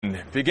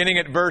1, beginning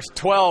at verse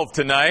 12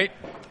 tonight.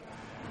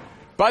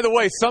 By the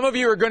way, some of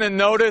you are going to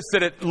notice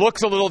that it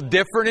looks a little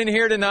different in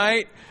here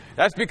tonight.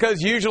 That's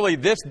because usually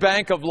this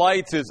bank of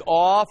lights is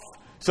off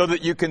so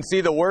that you can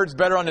see the words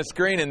better on the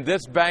screen, and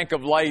this bank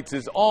of lights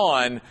is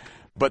on,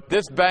 but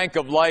this bank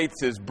of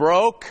lights is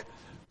broke,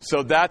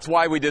 so that's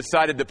why we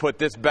decided to put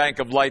this bank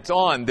of lights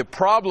on. The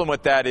problem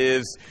with that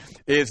is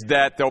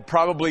that there'll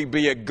probably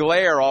be a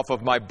glare off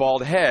of my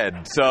bald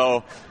head,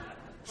 so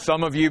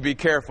some of you be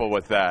careful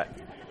with that.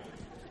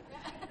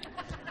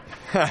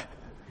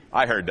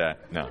 I heard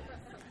that. No.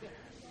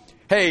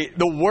 Hey,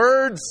 the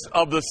words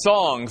of the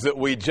songs that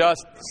we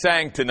just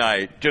sang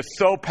tonight, just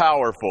so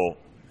powerful.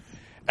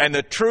 And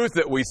the truth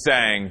that we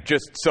sang,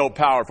 just so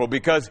powerful.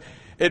 Because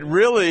it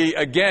really,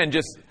 again,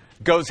 just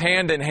goes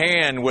hand in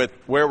hand with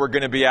where we're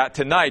going to be at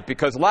tonight.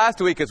 Because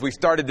last week, as we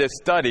started this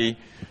study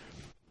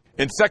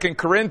in 2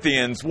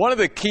 Corinthians, one of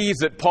the keys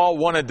that Paul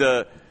wanted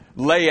to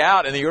lay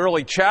out in the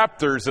early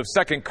chapters of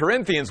 2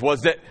 Corinthians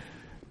was that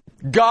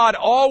God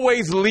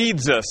always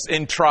leads us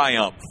in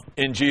triumph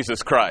in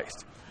Jesus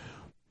Christ.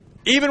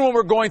 Even when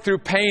we're going through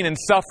pain and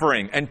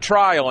suffering and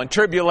trial and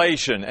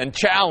tribulation and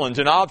challenge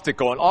and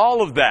obstacle and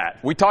all of that.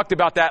 We talked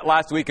about that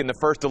last week in the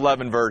first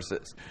 11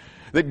 verses.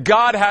 That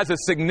God has a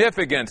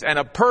significance and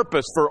a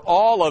purpose for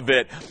all of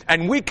it.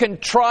 And we can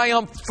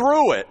triumph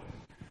through it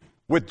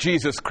with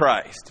Jesus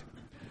Christ.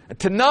 And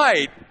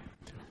tonight,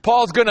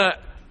 Paul's going to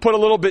put a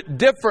little bit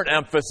different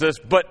emphasis,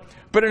 but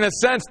in a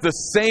sense, the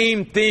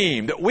same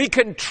theme. That we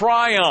can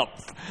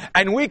triumph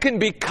and we can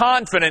be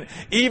confident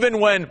even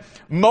when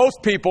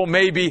most people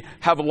maybe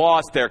have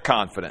lost their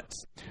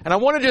confidence. And I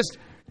want to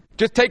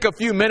just take a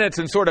few minutes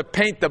and sort of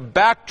paint the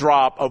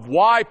backdrop of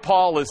why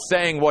Paul is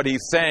saying what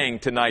he's saying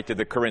tonight to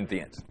the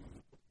Corinthians.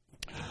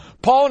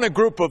 Paul and a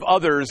group of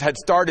others had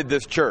started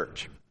this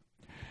church.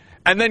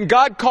 And then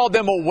God called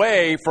them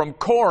away from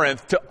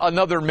Corinth to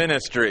another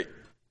ministry.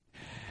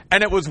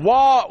 And it was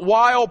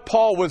while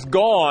Paul was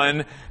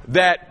gone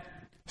that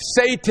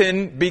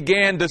Satan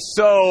began to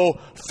sow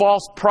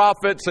false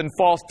prophets and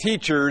false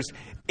teachers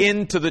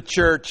into the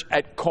church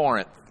at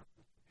Corinth.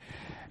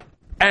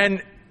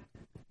 And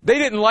they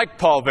didn't like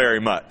Paul very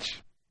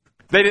much.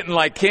 They didn't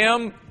like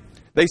him.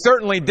 They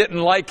certainly didn't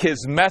like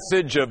his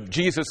message of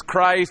Jesus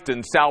Christ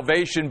and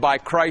salvation by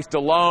Christ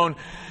alone.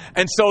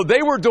 And so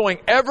they were doing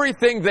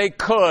everything they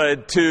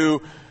could to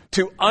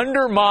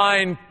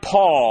undermine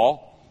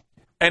Paul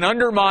and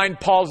undermine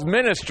Paul's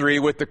ministry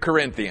with the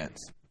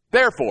Corinthians.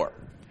 Therefore,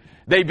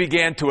 they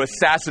began to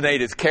assassinate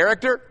his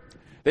character.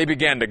 They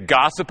began to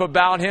gossip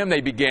about him.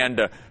 They began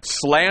to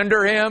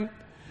slander him.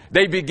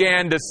 They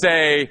began to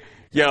say,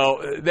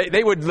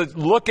 they would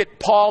look at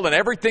Paul and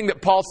everything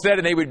that Paul said,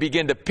 and they would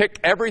begin to pick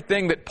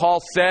everything that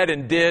Paul said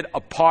and did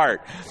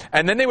apart.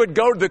 And then they would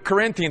go to the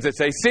Corinthians and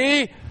say,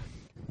 see,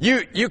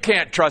 you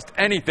can't trust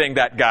anything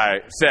that guy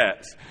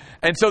says.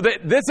 And so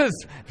this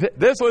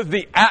was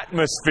the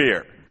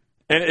atmosphere,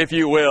 and if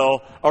you will,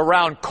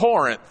 around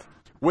Corinth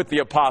with the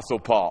Apostle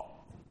Paul.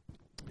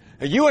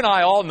 Now, you and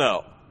I all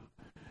know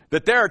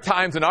that there are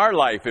times in our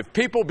life, if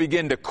people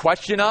begin to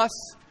question us,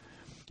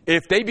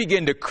 if they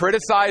begin to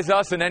criticize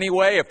us in any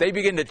way, if they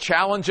begin to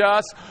challenge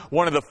us,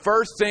 one of the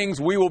first things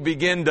we will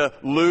begin to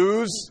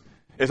lose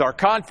is our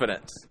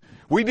confidence.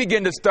 We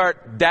begin to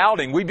start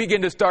doubting. We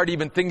begin to start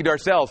even thinking to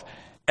ourselves,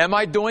 am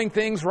I doing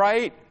things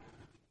right?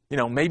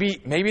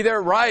 Maybe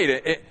they're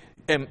right.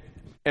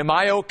 Am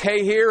I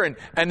okay here?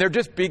 And there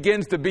just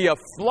begins to be a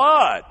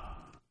flood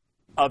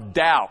of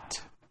doubt.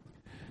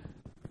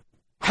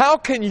 How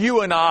can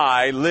you and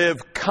I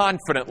live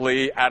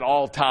confidently at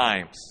all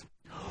times?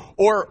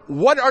 Or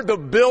what are the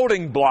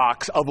building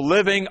blocks of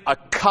living a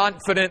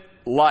confident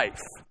life?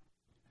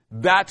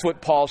 That's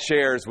what Paul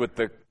shares with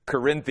the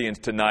Corinthians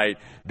tonight,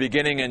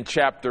 beginning in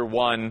chapter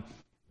 1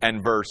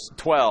 and verse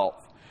 12.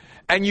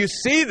 And you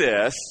see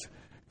this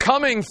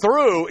coming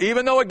through,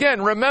 even though,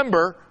 again,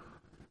 remember,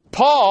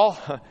 Paul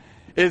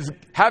is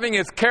having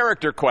his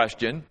character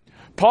questioned.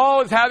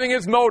 Paul is having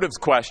his motives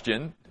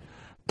questioned.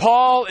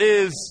 Paul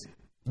is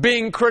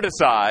being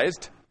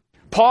criticized.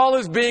 Paul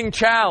is being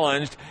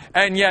challenged.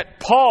 And yet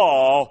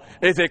Paul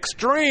is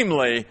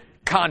extremely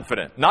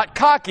confident. Not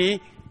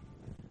cocky,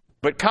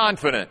 but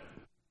confident.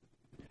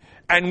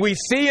 And we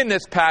see in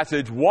this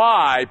passage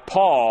why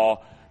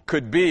Paul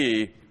could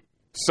be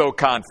so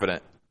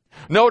confident.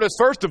 Notice,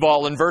 first of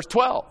all, in verse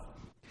 12.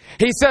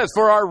 He says,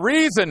 for our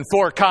reason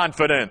for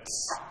confidence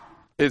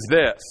is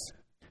this: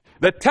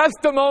 the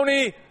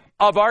testimony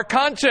of our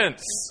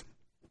conscience.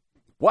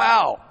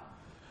 Wow.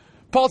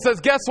 Paul says,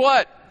 guess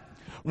what?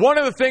 One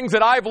of the things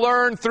that I've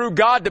learned through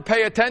God to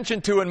pay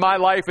attention to in my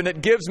life, and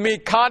it gives me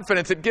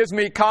confidence, it gives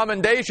me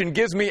commendation,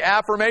 gives me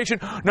affirmation,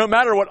 no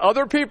matter what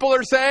other people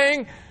are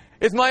saying,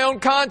 is my own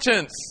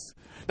conscience.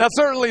 Now,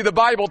 certainly the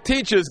Bible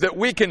teaches that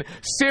we can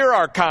sear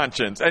our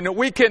conscience and that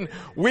we can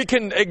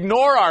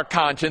ignore our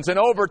conscience, and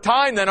over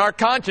time then our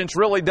conscience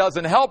really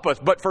doesn't help us.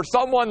 But for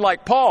someone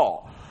like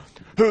Paul,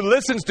 who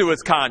listens to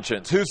his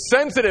conscience, who's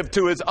sensitive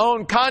to his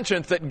own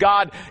conscience that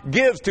God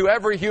gives to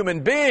every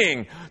human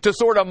being to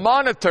sort of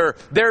monitor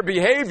their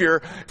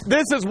behavior.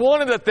 This is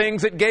one of the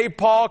things that gave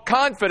Paul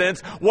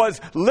confidence, was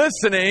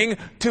listening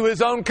to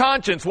his own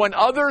conscience. When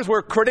others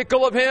were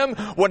critical of him,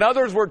 when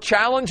others were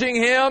challenging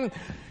him,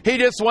 he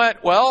just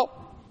went,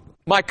 well,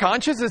 my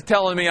conscience is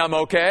telling me I'm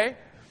okay.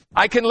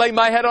 I can lay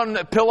my head on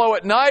a pillow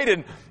at night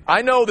and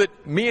I know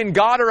that me and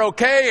God are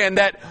okay, and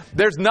that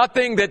there's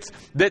nothing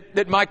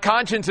that my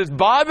conscience is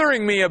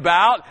bothering me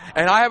about,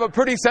 and I have a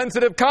pretty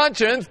sensitive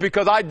conscience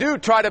because I do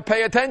try to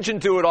pay attention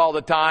to it all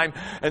the time.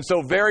 And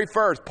so very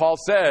first, Paul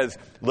says,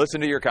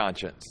 listen to your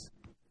conscience.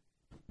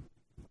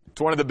 It's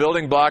one of the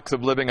building blocks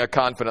of living a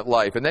confident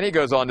life. And then he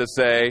goes on to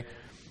say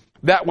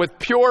that with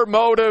pure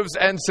motives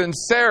and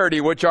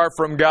sincerity which are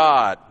from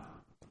God.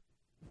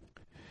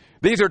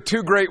 These are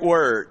two great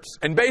words.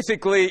 And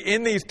basically,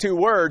 in these two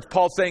words,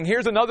 Paul's saying,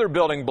 here's another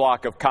building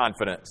block of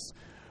confidence.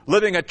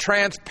 Living a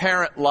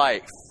transparent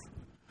life.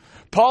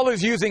 Paul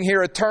is using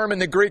here a term in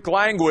the Greek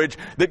language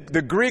that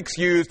the Greeks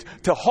used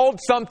to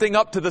hold something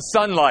up to the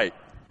sunlight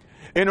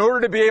in order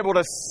to be able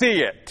to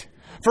see it.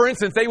 For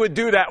instance, they would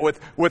do that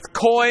with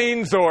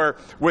coins or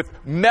with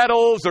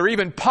metals or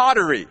even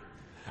pottery,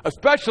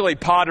 especially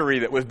pottery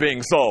that was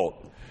being sold.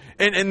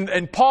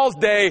 In Paul's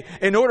day,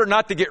 in order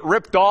not to get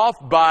ripped off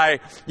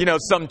by,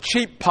 some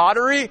cheap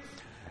pottery,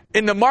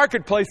 in the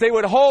marketplace, they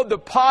would hold the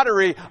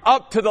pottery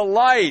up to the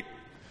light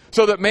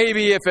so that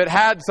maybe if it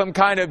had some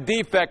kind of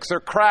defects or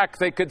cracks,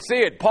 they could see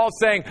it. Paul's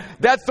saying,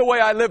 that's the way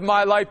I live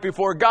my life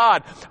before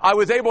God. I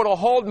was able to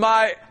hold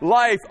my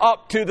life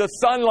up to the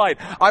sunlight.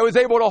 I was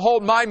able to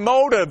hold my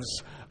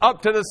motives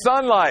up to the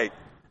sunlight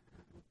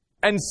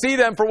and see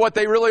them for what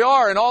they really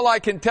are. And all I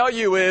can tell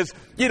you is,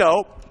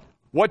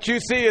 what you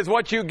see is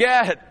what you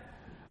get.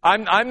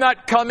 I'm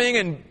not coming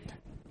and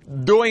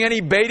doing any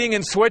baiting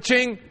and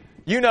switching.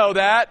 You know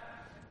that.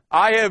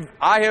 I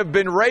have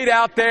been right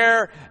out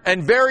there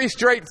and very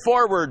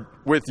straightforward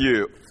with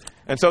you.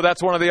 And so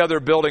that's one of the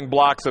other building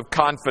blocks of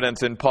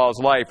confidence in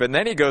Paul's life. And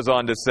then he goes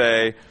on to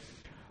say,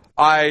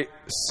 I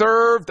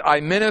served,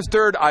 I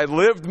ministered, I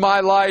lived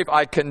my life,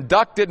 I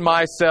conducted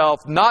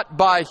myself not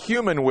by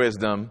human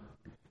wisdom,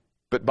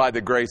 but by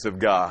the grace of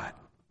God.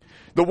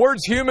 The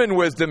words human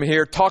wisdom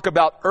here talk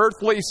about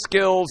earthly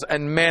skills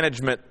and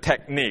management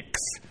techniques.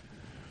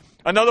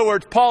 In other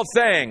words, Paul's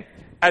saying,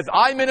 as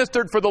I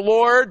ministered for the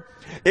Lord,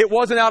 it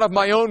wasn't out of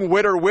my own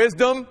wit or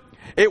wisdom.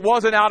 It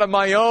wasn't out of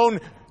my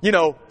own,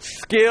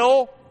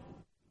 skill.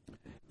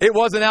 It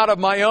wasn't out of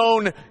my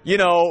own,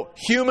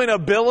 human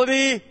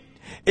ability.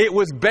 It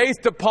was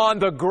based upon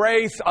the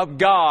grace of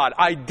God.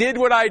 I did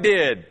what I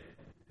did,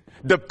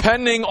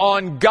 depending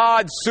on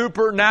God's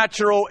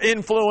supernatural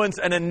influence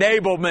and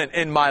enablement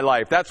in my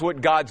life. That's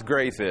what God's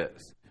grace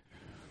is.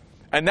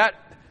 And that,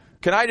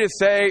 can I just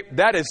say,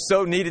 that is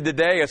so needed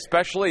today,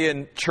 especially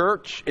in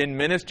church, in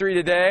ministry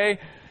today,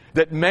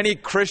 that many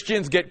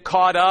Christians get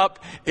caught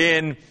up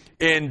in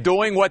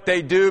doing what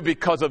they do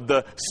because of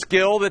the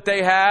skill that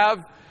they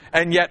have,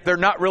 and yet they're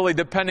not really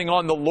depending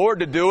on the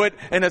Lord to do it.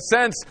 In a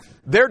sense,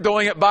 they're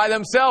doing it by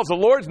themselves. The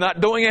Lord's not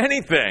doing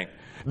anything.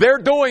 They're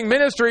doing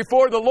ministry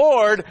for the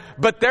Lord,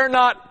 but they're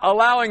not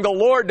allowing the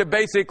Lord to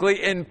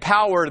basically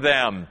empower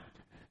them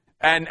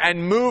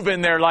and move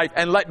in their life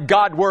and let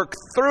God work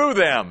through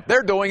them.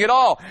 They're doing it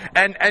all.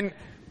 And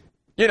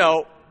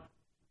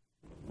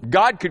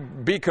God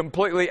could be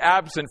completely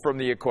absent from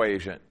the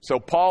equation. So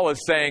Paul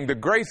is saying the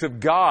grace of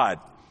God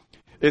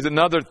is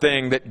another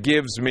thing that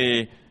gives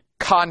me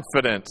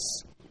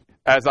confidence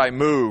as I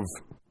move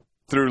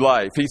through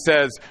life. He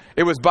says,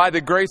 it was by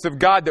the grace of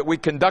God that we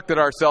conducted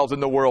ourselves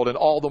in the world, and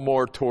all the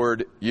more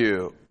toward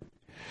you.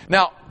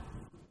 Now,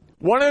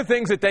 one of the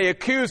things that they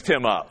accused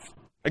him of,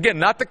 again,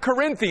 not the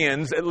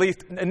Corinthians, at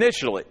least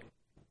initially,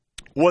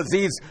 was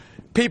these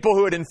people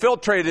who had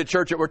infiltrated the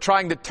church that were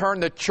trying to turn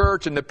the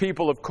church and the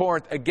people of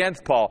Corinth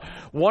against Paul.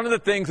 One of the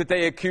things that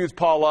they accused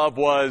Paul of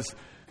was,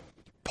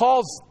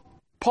 Paul's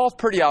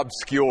pretty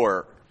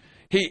obscure.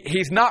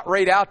 He's not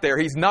right out there.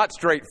 He's not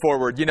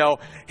straightforward.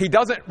 He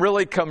doesn't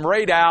really come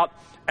right out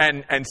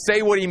and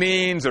say what he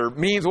means or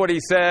means what he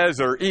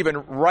says or even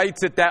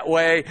writes it that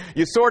way.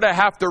 You sort of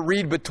have to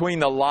read between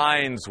the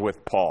lines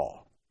with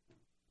Paul.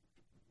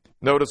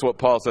 Notice what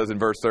Paul says in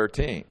verse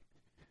 13.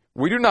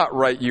 We do not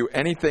write you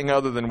anything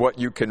other than what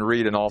you can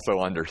read and also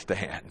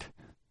understand.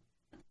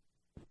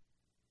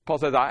 Paul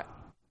says,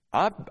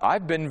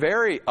 I've been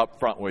very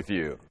upfront with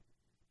you.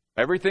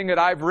 Everything that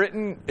I've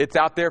written, it's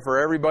out there for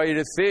everybody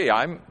to see.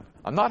 I'm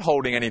not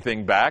holding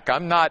anything back.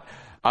 I'm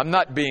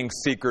not being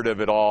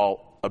secretive at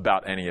all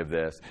about any of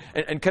this.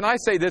 And can I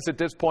say this at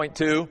this point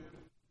too?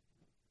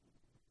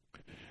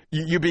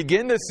 You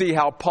begin to see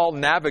how Paul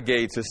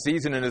navigates a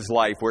season in his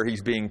life where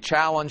he's being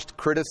challenged,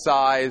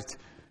 criticized,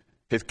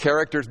 his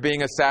character's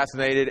being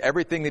assassinated,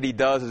 everything that he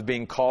does is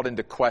being called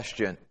into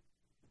question.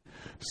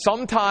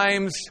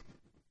 Sometimes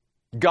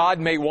God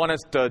may want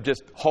us to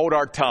just hold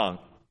our tongue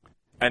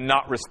and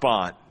not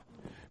respond.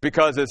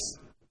 Because as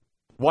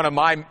one of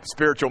my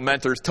spiritual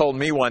mentors told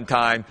me one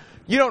time,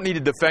 you don't need to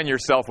defend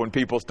yourself when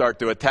people start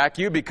to attack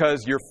you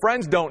because your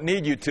friends don't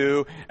need you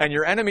to, and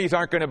your enemies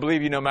aren't going to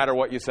believe you no matter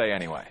what you say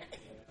anyway.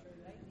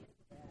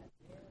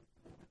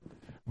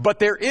 But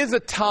there is a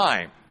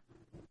time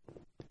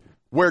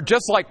where,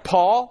 just like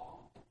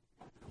Paul,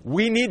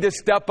 we need to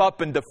step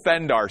up and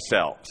defend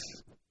ourselves.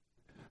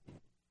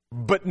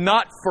 But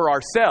not for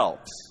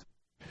ourselves.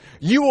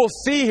 You will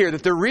see here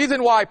that the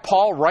reason why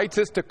Paul writes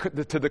this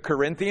to the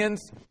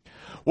Corinthians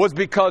was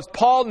because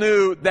Paul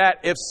knew that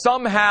if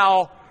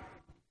somehow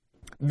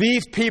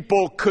these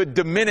people could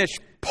diminish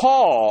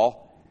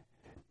Paul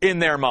in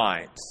their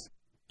minds,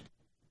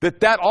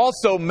 that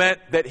also meant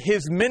that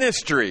his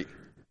ministry,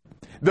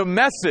 the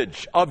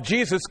message of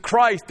Jesus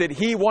Christ that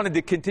he wanted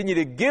to continue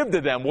to give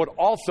to them, would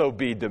also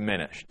be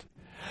diminished.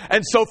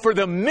 And so for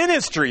the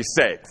ministry's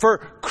sake, for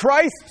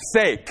Christ's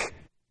sake,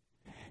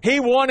 he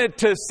wanted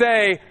to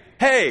say,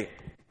 hey,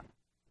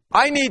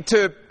 I need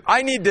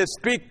to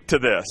speak to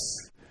this.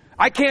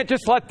 I can't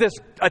just let this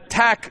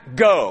attack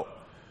go.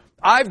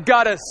 I've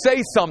got to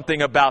say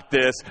something about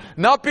this,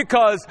 not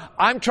because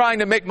I'm trying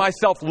to make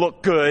myself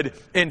look good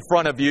in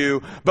front of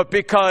you, but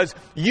because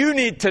you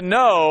need to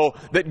know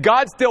that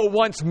God still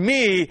wants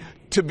me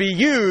to be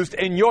used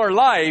in your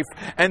life,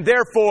 and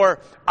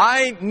therefore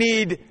I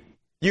need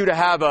you to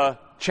have a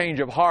change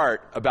of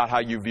heart about how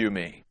you view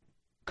me.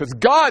 Because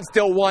God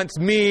still wants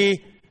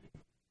me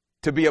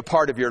to be a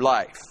part of your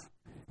life.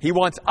 He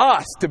wants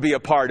us to be a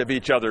part of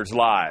each other's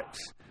lives.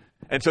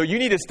 And so you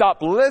need to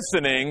stop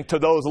listening to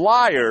those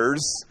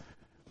liars,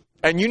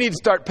 and you need to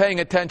start paying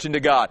attention to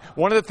God.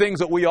 One of the things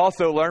that we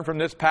also learn from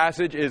this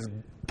passage is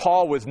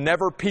Paul was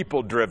never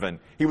people-driven.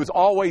 He was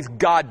always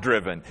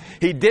God-driven.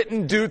 He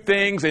didn't do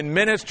things in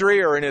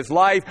ministry or in his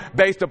life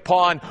based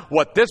upon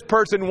what this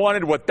person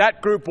wanted, what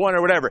that group wanted,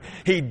 or whatever.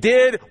 He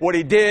did what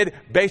he did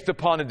based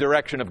upon the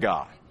direction of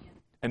God.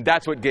 And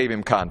that's what gave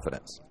him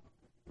confidence.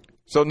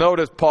 So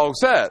notice Paul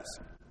says,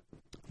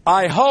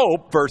 I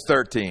hope, verse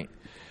 13,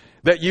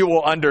 that you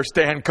will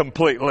understand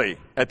completely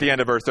at the end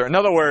of verse 13. In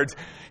other words,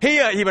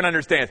 he even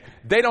understands.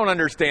 They don't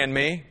understand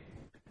me.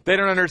 They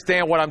don't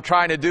understand what I'm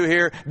trying to do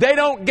here. They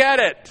don't get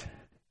it.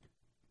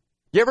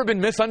 You ever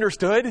been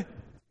misunderstood?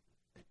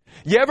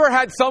 You ever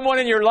had someone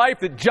in your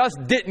life that just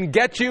didn't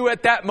get you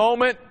at that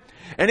moment?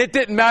 And it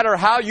didn't matter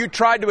how you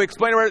tried to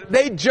explain it.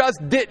 They just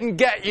didn't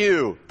get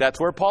you. That's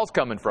where Paul's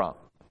coming from.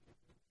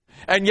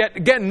 And yet,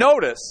 again,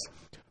 notice,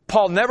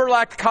 Paul never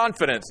lacked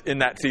confidence in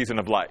that season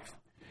of life.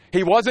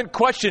 He wasn't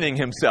questioning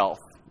himself.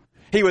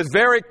 He was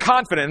very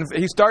confident.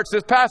 He starts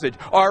this passage.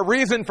 Our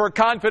reason for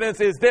confidence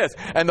is this.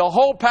 And the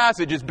whole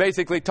passage is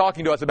basically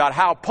talking to us about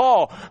how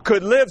Paul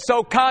could live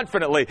so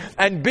confidently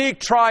and be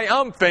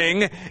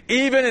triumphing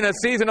even in a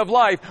season of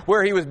life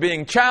where he was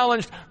being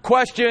challenged,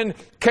 questioned,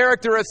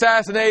 character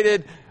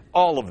assassinated,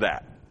 all of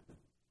that.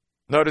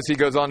 Notice he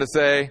goes on to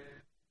say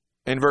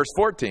in verse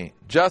 14,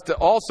 just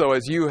also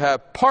as you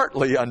have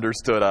partly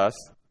understood us.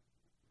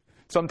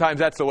 Sometimes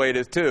that's the way it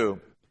is too.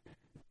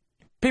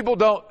 People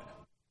don't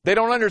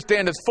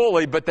understand us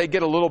fully, but they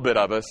get a little bit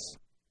of us.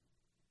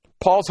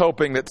 Paul's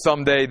hoping that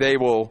someday they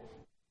will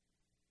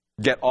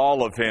get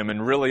all of him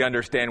and really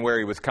understand where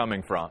he was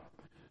coming from.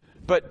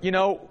 But,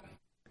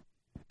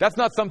 that's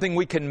not something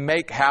we can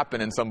make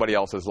happen in somebody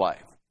else's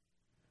life.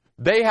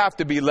 They have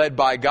to be led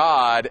by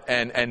God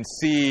and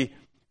see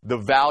the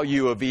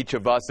value of each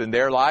of us in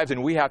their lives,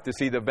 and we have to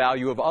see the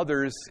value of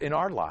others in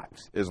our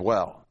lives as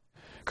well.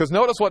 Because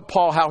notice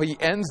how he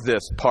ends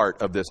this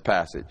part of this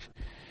passage.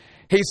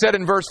 He said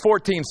in verse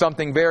 14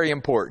 something very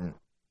important.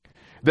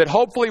 That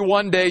hopefully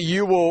one day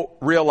you will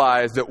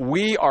realize that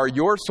we are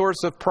your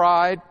source of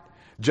pride,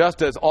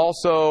 just as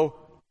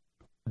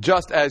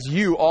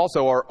you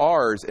also are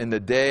ours in the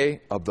day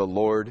of the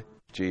Lord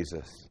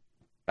Jesus.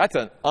 That's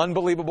an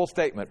unbelievable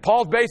statement.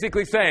 Paul's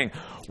basically saying,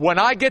 when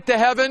I get to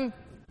heaven,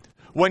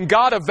 when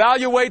God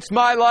evaluates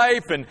my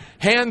life and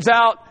hands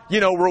out,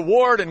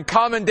 reward and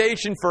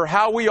commendation for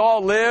how we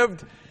all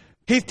lived,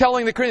 he's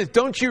telling the Corinthians,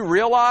 don't you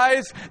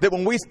realize that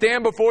when we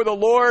stand before the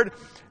Lord,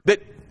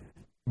 that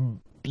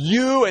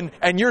you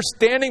and you're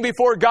standing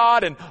before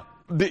God and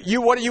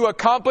what you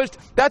accomplished,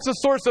 that's a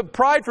source of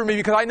pride for me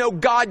because I know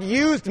God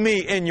used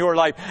me in your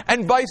life.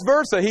 And vice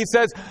versa. He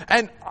says,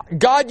 and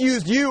God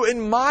used you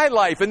in my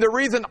life. And the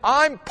reason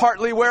I'm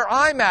partly where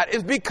I'm at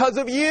is because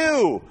of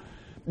you.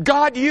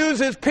 God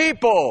uses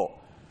people.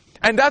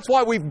 And that's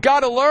why we've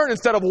got to learn,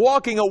 instead of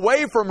walking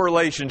away from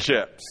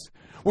relationships,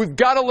 we've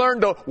got to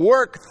learn to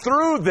work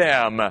through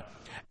them.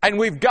 And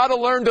we've got to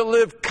learn to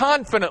live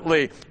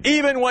confidently,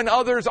 even when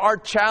others are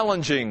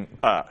challenging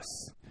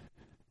us.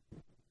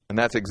 And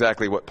that's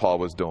exactly what Paul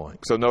was doing.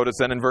 So notice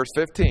then in verse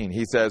 15,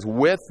 he says,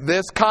 with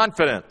this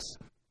confidence,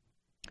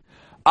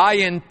 I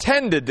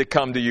intended to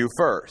come to you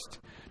first.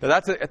 Now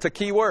that's a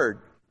key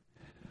word.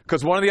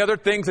 Because one of the other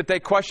things that they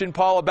questioned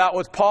Paul about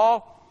was,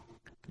 Paul,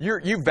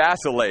 you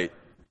vacillate.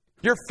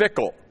 You're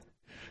fickle.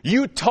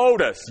 You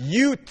told us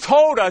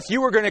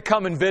you were going to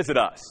come and visit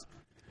us.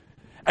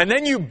 And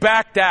then you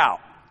backed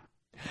out.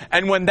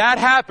 And when that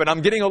happened,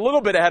 I'm getting a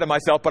little bit ahead of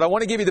myself, but I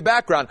want to give you the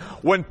background.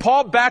 When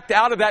Paul backed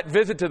out of that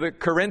visit to the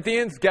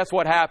Corinthians, guess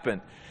what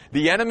happened?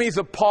 The enemies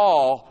of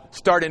Paul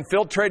start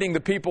infiltrating the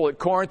people at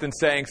Corinth and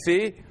saying,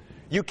 see,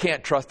 you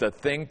can't trust a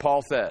thing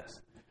Paul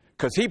says.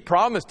 Because he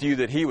promised you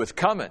that he was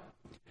coming.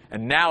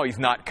 And now he's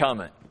not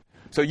coming.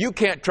 So you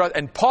can't trust.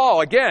 And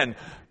Paul, again,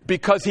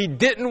 because he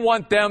didn't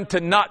want them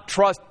to not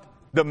trust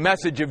the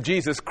message of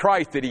Jesus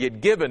Christ that he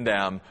had given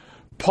them,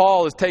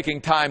 Paul is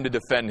taking time to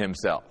defend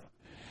himself.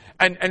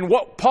 And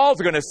what Paul's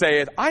going to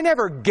say is, I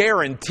never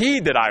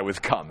guaranteed that I was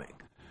coming.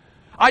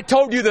 I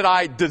told you that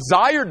I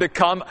desired to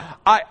come.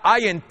 I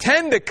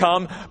intend to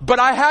come, but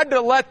I had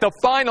to let the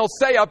final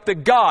say up to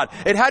God.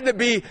 It had to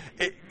be,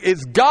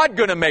 is God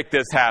going to make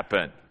this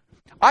happen?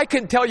 I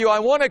can tell you I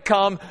want to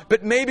come,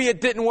 but maybe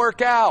it didn't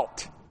work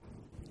out.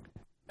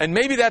 And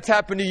maybe that's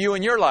happened to you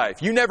in your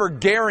life. You never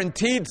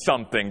guaranteed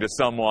something to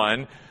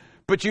someone,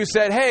 but you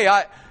said, hey,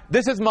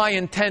 this is my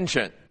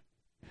intention.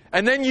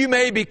 And then you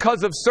may,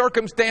 because of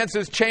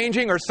circumstances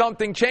changing or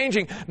something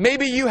changing,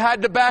 maybe you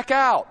had to back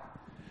out.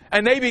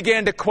 And they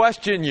began to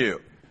question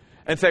you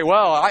and say,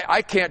 well,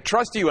 I can't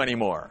trust you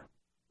anymore.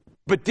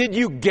 But did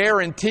you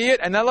guarantee it?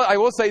 And I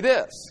will say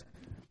this.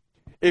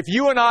 If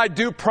you and I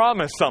do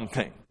promise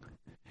something,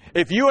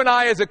 if you and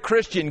I as a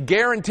Christian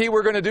guarantee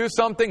we're going to do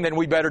something, then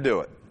we better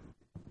do it.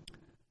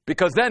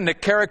 Because then the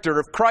character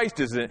of Christ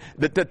is in,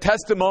 the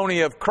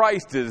testimony of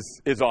Christ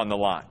is on the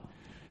line.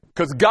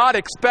 Because God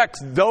expects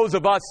those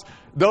of us,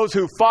 those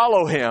who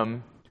follow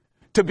Him,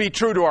 to be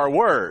true to our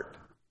word.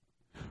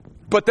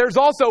 But there's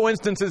also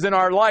instances in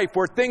our life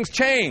where things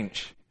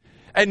change.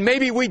 And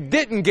maybe we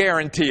didn't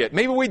guarantee it.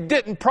 Maybe we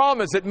didn't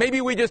promise it.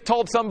 Maybe we just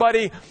told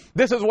somebody,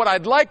 this is what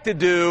I'd like to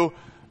do.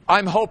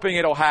 I'm hoping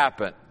it'll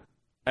happen.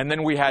 And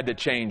then we had to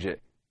change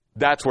it.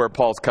 That's where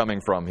Paul's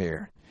coming from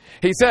here.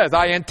 He says,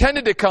 I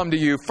intended to come to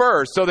you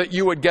first so that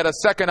you would get a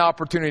second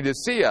opportunity to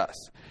see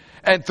us.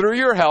 And through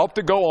your help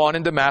to go on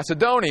into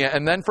Macedonia.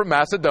 And then from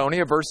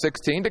Macedonia, verse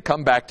 16, to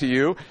come back to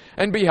you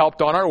and be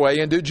helped on our way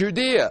into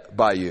Judea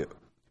by you.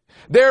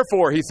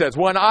 Therefore, he says,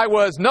 when I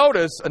was,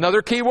 notice,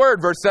 another key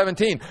word, verse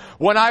 17,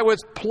 when I was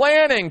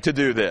planning to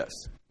do this,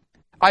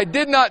 I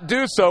did not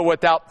do so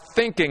without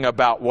thinking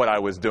about what I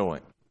was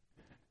doing.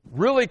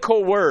 Really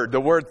cool word.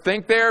 The word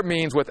think there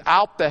means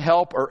without the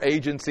help or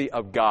agency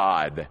of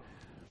God.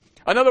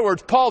 In other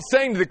words, Paul's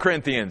saying to the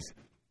Corinthians,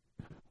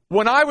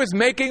 when I was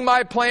making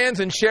my plans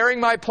and sharing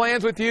my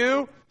plans with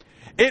you,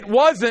 it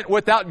wasn't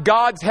without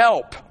God's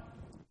help.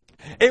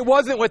 It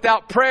wasn't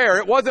without prayer.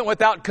 It wasn't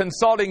without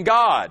consulting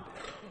God.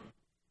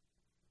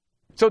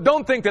 So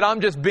don't think that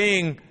I'm just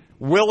being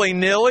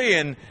willy-nilly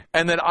and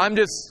that I'm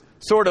just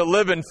sort of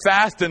living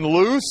fast and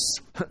loose.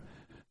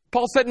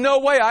 Paul said, no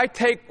way, I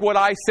take what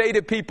I say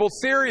to people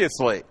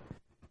seriously.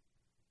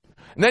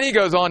 And then he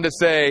goes on to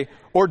say,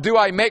 or do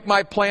I make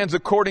my plans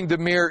according to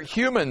mere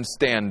human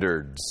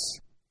standards?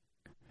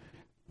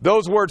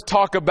 Those words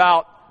talk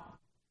about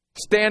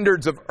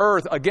standards of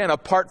earth, again,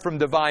 apart from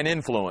divine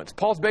influence.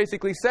 Paul's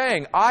basically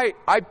saying, I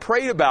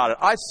prayed about it.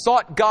 I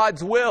sought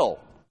God's will.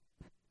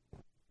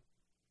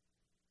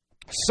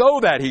 So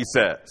that, he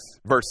says,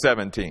 verse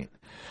 17,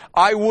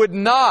 I would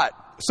not,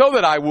 so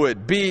that I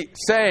would be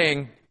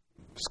saying,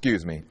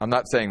 excuse me, I'm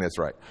not saying this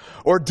right.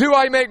 Or do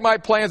I make my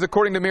plans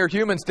according to mere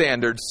human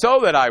standards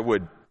so that I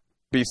would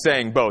be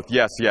saying both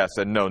yes, yes,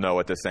 and no, no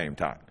at the same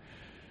time?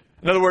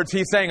 In other words,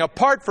 he's saying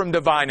apart from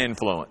divine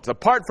influence,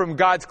 apart from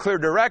God's clear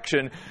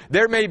direction,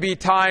 there may be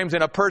times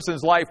in a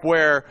person's life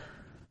where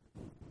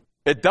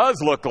it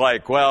does look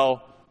like,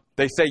 well,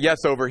 they say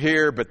yes over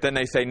here, but then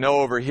they say no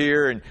over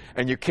here,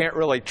 and you can't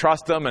really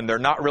trust them, and they're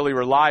not really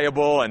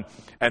reliable,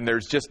 and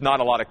there's just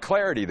not a lot of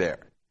clarity there.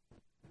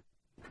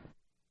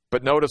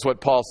 But notice what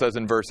Paul says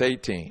in verse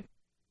 18.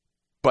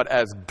 But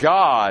as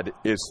God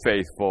is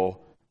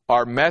faithful,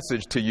 our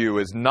message to you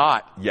is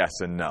not yes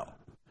and no.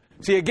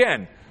 See,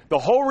 again, the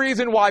whole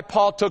reason why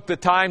Paul took the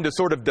time to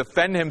sort of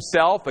defend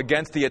himself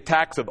against the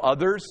attacks of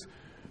others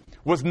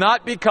was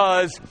not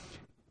because,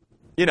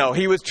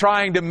 he was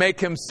trying to make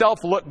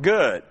himself look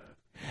good.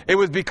 It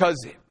was because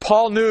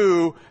Paul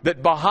knew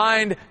that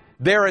behind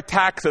their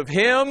attacks of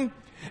him,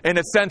 in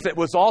a sense, it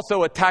was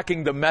also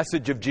attacking the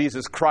message of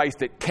Jesus Christ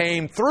that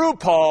came through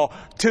Paul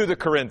to the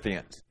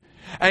Corinthians.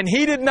 And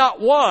he did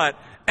not want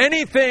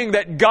anything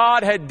that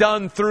God had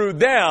done through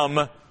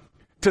them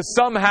to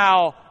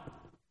somehow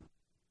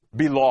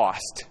be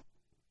lost,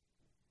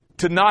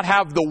 to not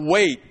have the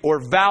weight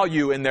or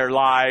value in their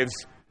lives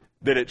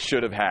that it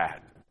should have had.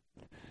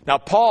 Now,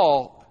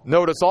 Paul,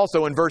 notice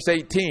also in verse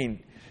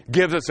 18,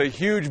 gives us a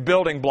huge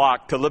building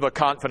block to live a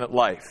confident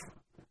life.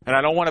 And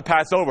I don't want to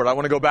pass over it. I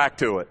want to go back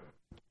to it.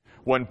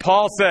 When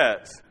Paul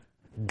says,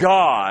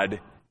 God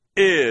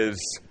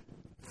is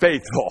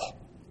faithful.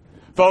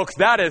 Folks,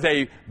 that is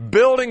a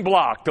building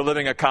block to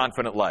living a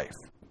confident life.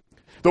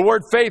 The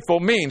word faithful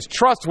means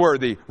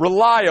trustworthy,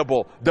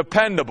 reliable,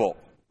 dependable.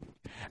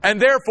 And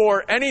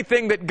therefore,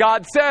 anything that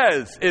God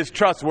says is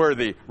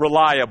trustworthy,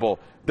 reliable,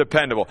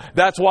 dependable.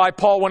 That's why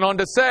Paul went on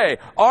to say,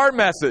 our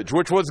message,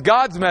 which was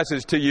God's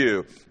message to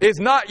you, is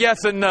not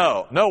yes and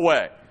no. No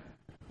way.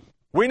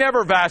 We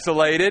never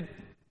vacillated.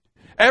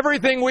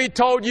 Everything we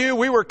told you,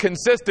 we were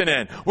consistent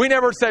in. We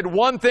never said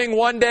one thing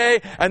one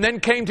day and then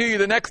came to you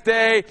the next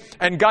day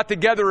and got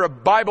together a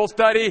Bible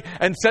study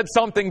and said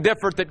something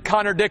different that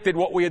contradicted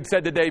what we had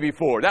said the day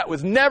before. That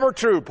was never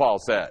true, Paul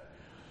said.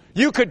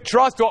 You could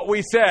trust what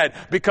we said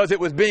because it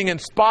was being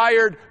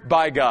inspired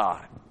by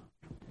God.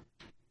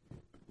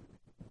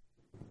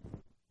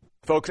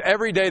 Folks,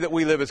 every day that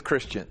we live as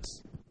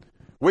Christians,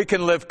 we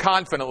can live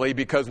confidently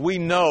because we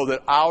know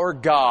that our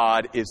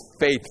God is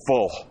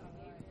faithful.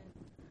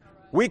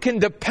 We can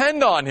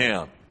depend on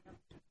Him.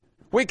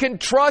 We can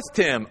trust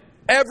Him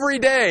every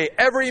day,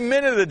 every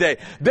minute of the day.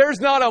 There's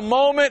not a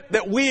moment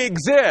that we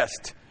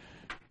exist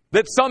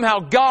that somehow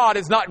God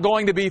is not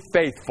going to be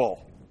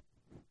faithful.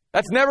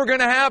 That's never going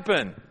to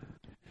happen.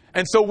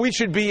 And so we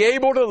should be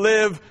able to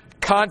live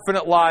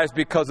confident lives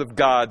because of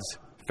God's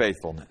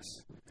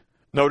faithfulness.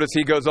 Notice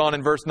he goes on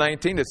in verse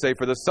 19 to say,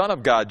 for the Son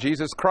of God,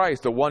 Jesus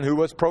Christ, the one who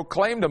was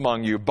proclaimed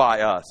among you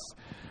by us,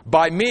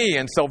 by me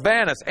and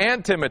Silvanus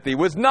and Timothy,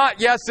 was not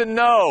yes and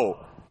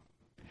no.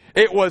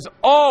 It was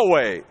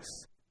always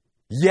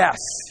yes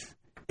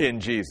in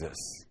Jesus.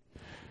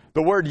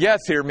 The word yes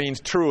here means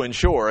true and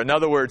sure. In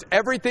other words,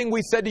 everything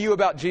we said to you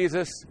about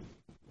Jesus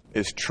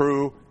is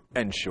true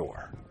and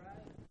sure.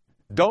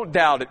 Don't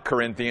doubt it,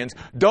 Corinthians.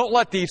 Don't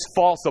let these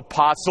false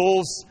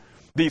apostles,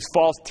 these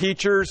false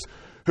teachers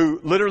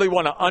who literally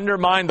want to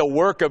undermine the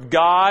work of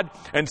God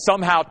and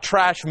somehow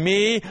trash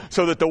me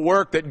so that the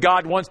work that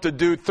God wants to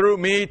do through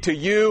me to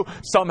you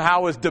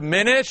somehow is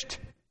diminished.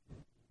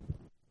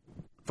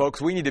 Folks,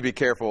 we need to be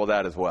careful of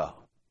that as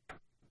well.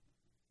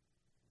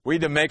 We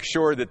need to make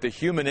sure that the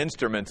human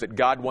instruments that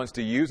God wants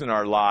to use in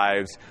our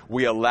lives,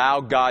 we allow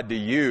God to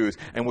use,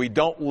 and we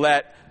don't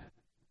let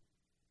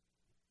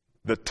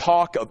the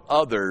talk of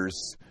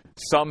others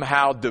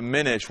somehow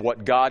diminish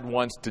what God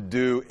wants to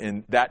do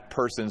in that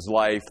person's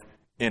life,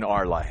 in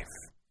our life.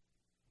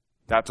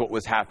 That's what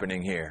was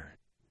happening here.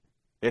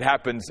 It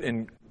happens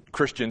in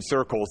Christian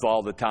circles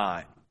all the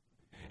time.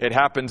 It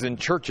happens in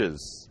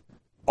churches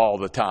all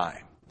the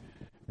time.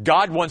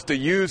 God wants to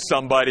use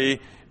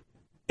somebody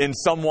in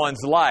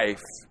someone's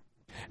life,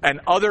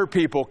 and other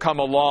people come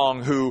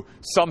along who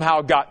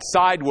somehow got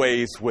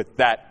sideways with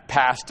that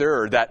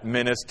pastor or that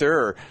minister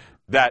or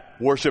that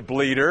worship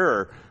leader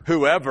or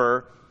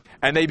whoever,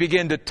 and they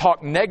begin to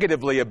talk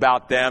negatively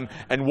about them.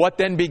 And what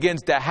then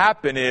begins to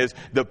happen is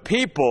the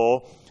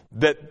people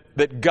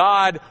that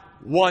God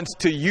wants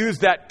to use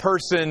that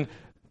person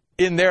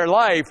in their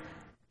life,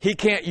 He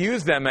can't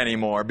use them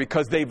anymore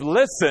because they've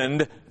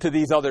listened to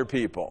these other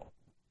people.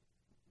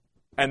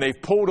 And they've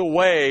pulled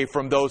away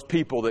from those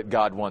people that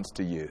God wants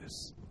to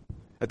use.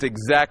 That's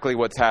exactly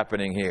what's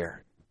happening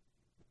here.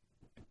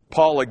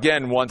 Paul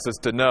again wants us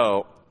to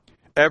know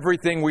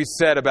everything we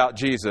said about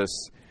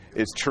Jesus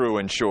is true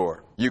and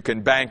sure. You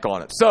can bank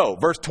on it. So,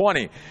 verse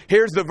 20.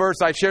 Here's the verse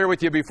I shared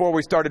with you before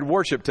we started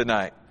worship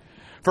tonight.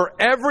 For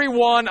every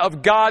one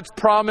of God's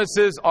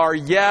promises are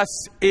yes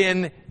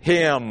in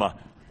Him.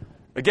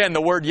 Again,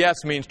 the word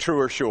yes means true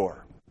or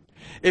sure.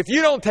 If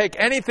you don't take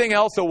anything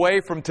else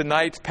away from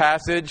tonight's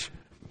passage,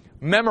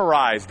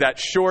 memorize that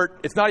short,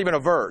 it's not even a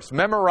verse,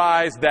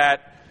 memorize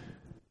that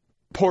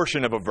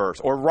portion of a verse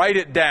or write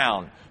it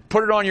down.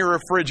 Put it on your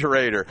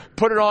refrigerator.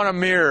 Put it on a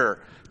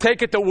mirror.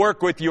 Take it to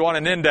work with you on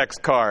an index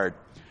card.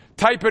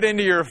 Type it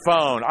into your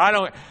phone.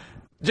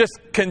 Just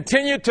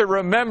continue to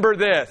remember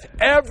this.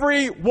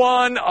 Every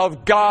one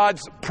of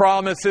God's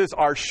promises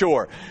are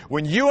sure.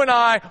 When you and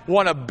I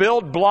want to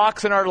build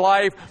blocks in our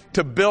life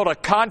to build a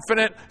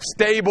confident,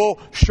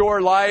 stable,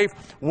 sure life,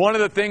 one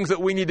of the things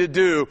that we need to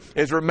do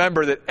is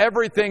remember that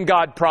everything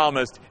God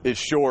promised is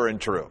sure and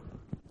true.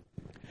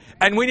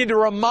 And we need to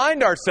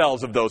remind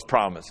ourselves of those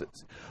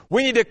promises.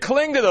 We need to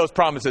cling to those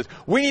promises.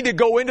 We need to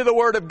go into the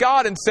Word of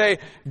God and say,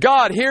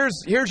 God,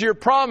 here's your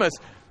promise.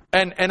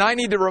 And I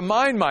need to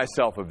remind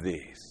myself of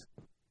these.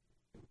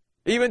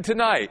 Even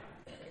tonight,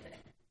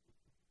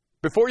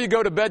 before you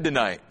go to bed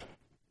tonight,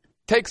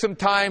 take some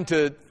time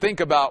to think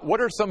about what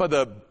are some of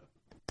the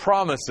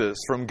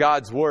promises from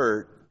God's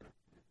Word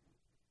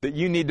that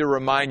you need to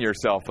remind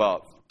yourself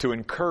of to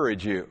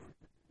encourage you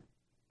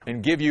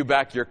and give you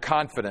back your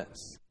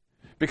confidence.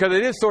 Because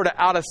it is sort of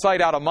out of sight,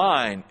 out of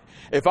mind.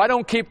 If I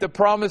don't keep the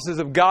promises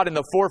of God in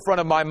the forefront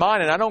of my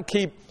mind and I don't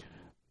keep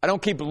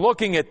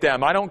looking at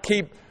them, I don't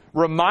keep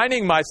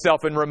reminding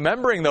myself and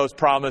remembering those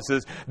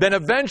promises, then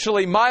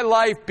eventually my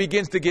life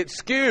begins to get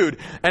skewed.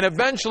 And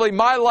eventually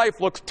my life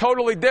looks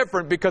totally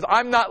different because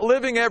I'm not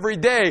living every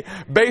day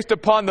based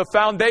upon the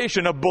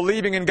foundation of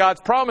believing in God's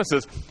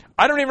promises.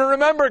 I don't even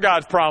remember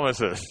God's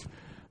promises,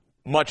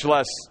 much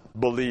less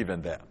believe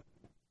in them.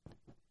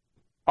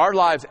 Our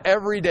lives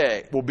every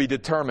day will be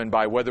determined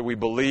by whether we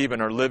believe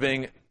and are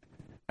living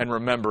and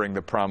remembering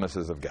the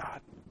promises of God.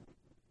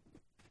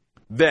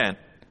 Then,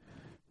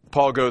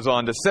 Paul goes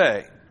on to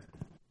say,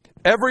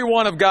 every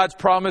one of God's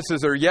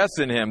promises are yes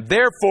in Him.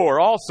 Therefore,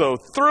 also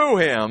through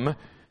Him,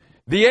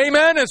 The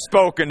amen is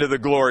spoken to the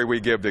glory we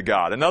give to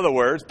God. In other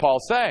words,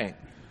 Paul's saying,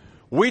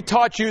 we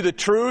taught you the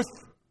truth.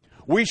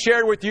 We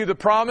shared with you the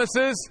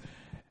promises.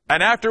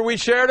 And after we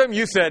shared them,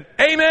 you said,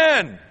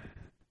 amen.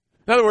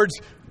 In other words,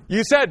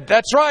 you said,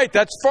 that's right,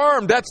 that's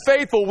firm, that's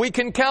faithful, we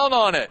can count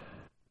on it.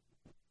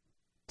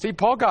 See,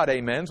 Paul got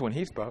amens when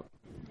he spoke.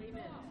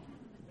 Amen.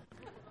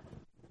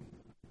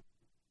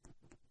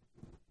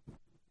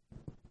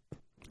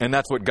 And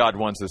that's what God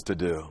wants us to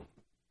do.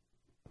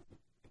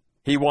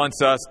 He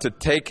wants us to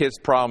take His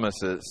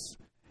promises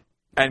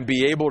and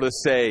be able to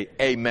say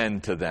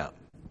amen to them.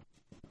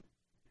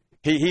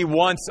 He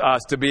wants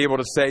us to be able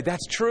to say,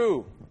 that's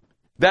true,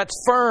 that's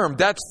firm,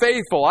 that's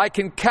faithful, I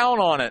can count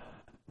on it.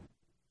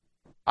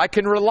 I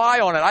can rely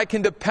on it. I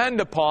can depend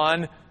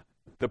upon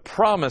the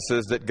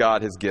promises that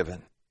God has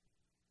given.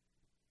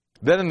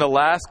 Then in the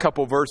last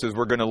couple verses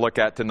we're going to look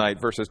at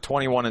tonight, verses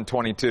 21 and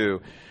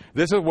 22,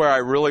 this is where I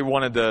really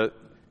wanted to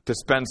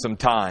spend some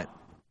time.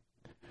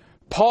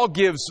 Paul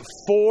gives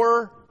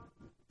 4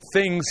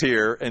 things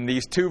here in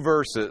these 2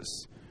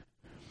 verses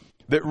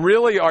that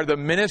really are the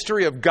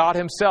ministry of God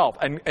Himself.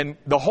 And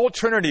the whole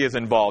Trinity is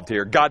involved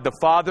here. God the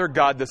Father,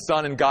 God the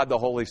Son, and God the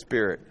Holy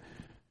Spirit.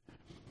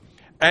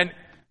 And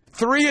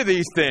 3 of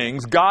these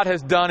things God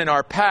has done in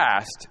our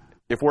past,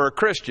 if we're a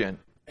Christian.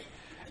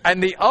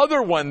 And the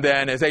other one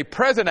then is a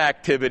present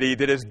activity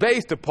that is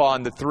based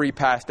upon the 3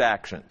 past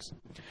actions.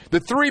 The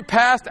 3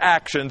 past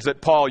actions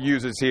that Paul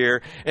uses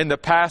here in the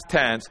past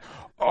tense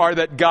are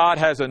that God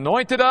has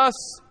anointed us,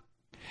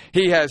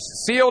 He has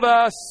sealed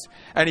us,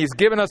 and He's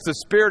given us the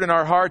Spirit in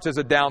our hearts as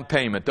a down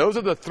payment. Those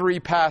are the 3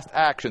 past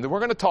actions, and we're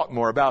going to talk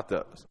more about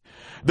those.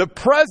 The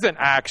present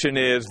action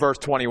is, verse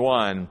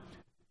 21,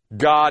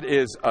 God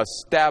is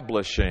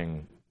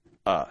establishing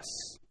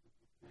us.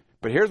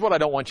 But here's what I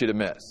don't want you to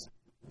miss.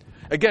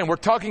 Again, we're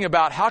talking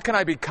about how can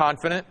I be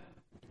confident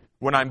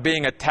when I'm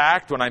being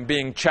attacked, when I'm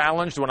being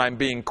challenged, when I'm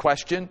being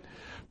questioned.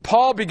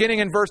 Paul, beginning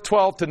in verse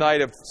 12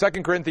 tonight of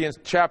 2 Corinthians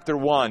chapter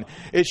 1,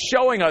 is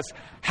showing us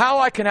how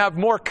I can have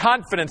more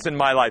confidence in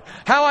my life,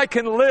 how I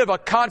can live a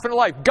confident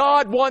life.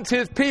 God wants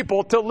His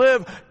people to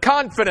live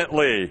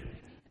confidently.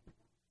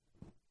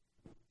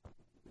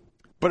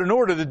 But in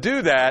order to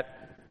do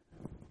that,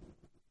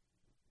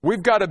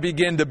 we've got to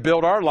begin to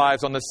build our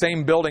lives on the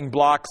same building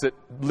blocks that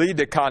lead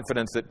to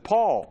confidence that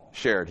Paul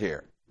shared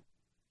here.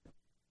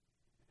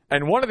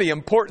 And one of the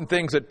important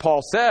things that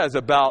Paul says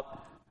about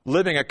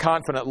living a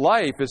confident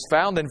life is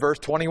found in verse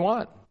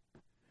 21.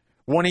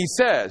 When he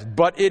says,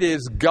 but it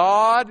is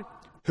God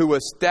who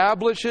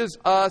establishes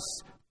us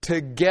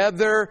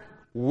together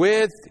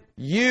with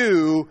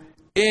you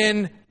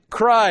in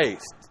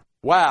Christ.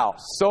 Wow,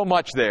 so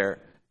much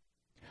there.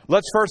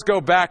 Let's first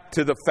go back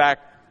to the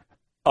fact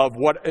of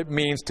what it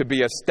means to be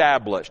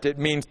established. It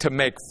means to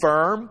make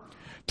firm,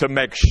 to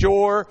make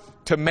sure,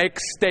 to make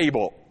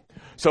stable.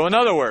 So in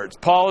other words,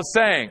 Paul is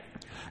saying,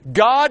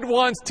 God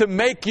wants to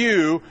make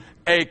you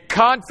a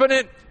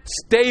confident,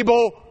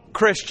 stable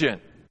Christian.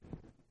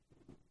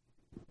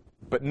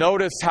 But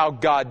notice how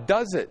God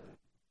does it.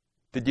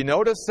 Did you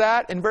notice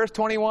that in verse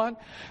 21?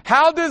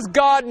 How does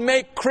God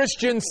make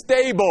Christians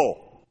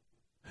stable?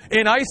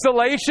 In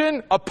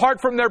isolation,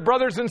 apart from their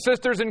brothers and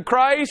sisters in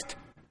Christ?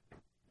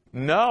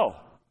 No.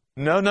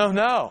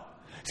 No.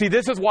 See,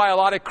 this is why a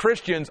lot of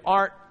Christians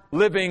aren't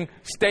living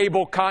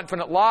stable,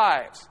 confident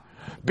lives.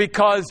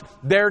 Because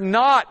they're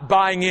not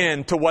buying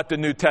into what the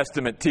New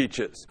Testament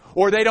teaches.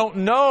 Or they don't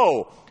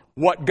know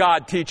what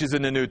God teaches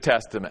in the New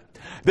Testament.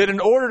 That in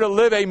order to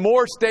live a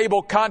more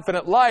stable,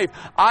 confident life,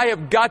 I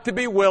have got to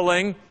be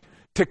willing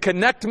to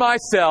connect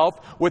myself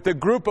with a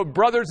group of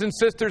brothers and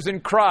sisters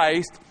in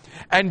Christ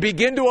and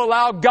begin to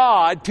allow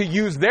God to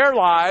use their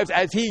lives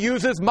as He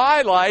uses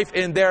my life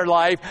in their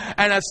life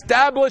and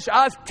establish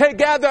us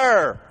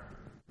together.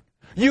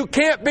 You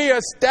can't be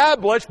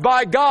established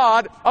by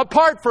God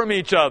apart from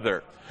each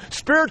other.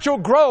 Spiritual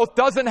growth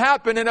doesn't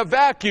happen in a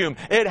vacuum.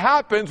 It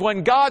happens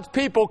when God's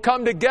people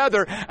come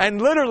together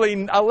and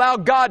literally allow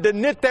God to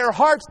knit their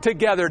hearts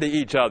together to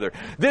each other.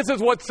 This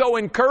is what's so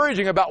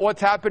encouraging about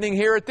what's happening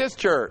here at this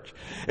church.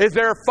 Is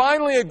there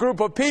finally a group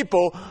of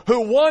people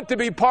who want to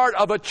be part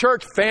of a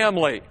church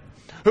family,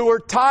 who are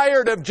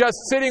tired of just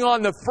sitting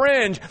on the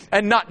fringe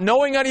and not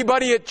knowing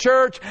anybody at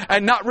church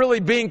and not really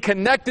being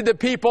connected to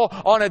people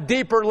on a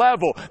deeper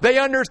level. They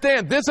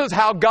understand this is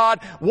how God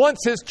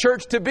wants His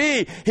church to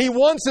be. He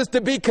wants us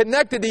to be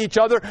connected to each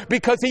other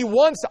because He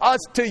wants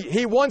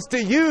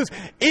to use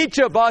each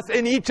of us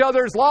in each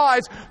other's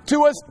lives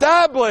to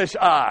establish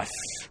us.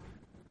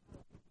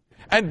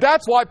 And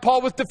that's why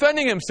Paul was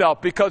defending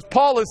himself, because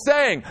Paul is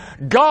saying,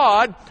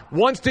 God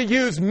wants to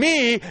use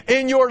me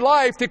in your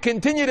life to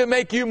continue to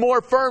make you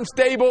more firm,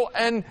 stable,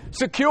 and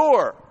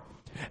secure.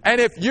 And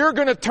if you're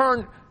going to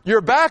turn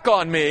your back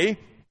on me,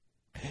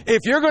 if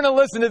you're going to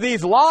listen to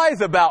these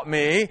lies about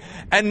me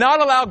and not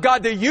allow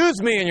God to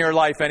use me in your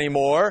life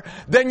anymore,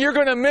 then you're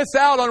going to miss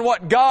out on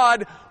what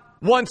God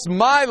wants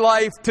my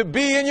life to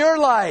be in your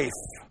life.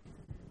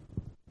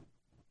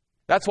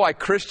 That's why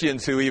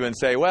Christians who even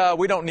say, well,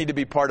 we don't need to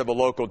be part of a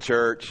local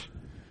church.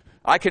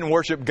 I can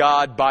worship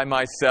God by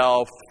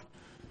myself.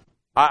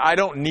 I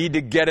don't need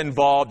to get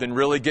involved and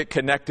really get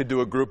connected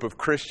to a group of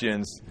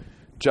Christians,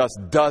 just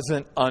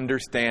doesn't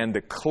understand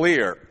the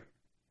clear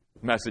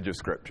message of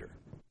Scripture.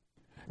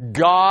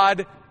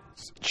 God's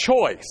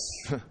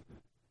choice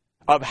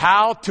of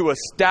how to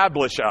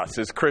establish us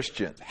as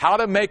Christians, how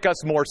to make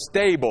us more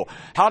stable,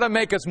 how to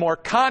make us more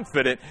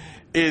confident,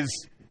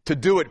 is to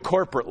do it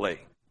corporately.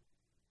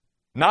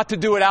 Not to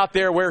do it out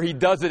there where He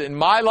does it in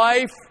my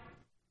life,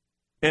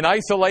 in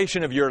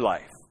isolation of your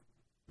life.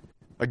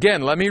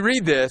 Again, let me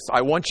read this.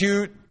 I want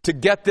you to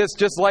get this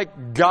just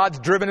like God's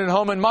driven it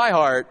home in my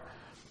heart.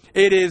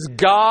 It is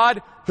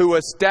God who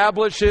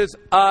establishes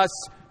us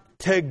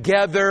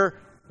together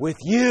with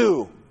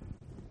you.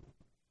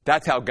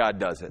 That's how God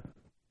does it.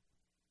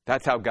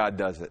 That's how God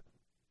does it.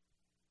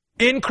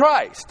 In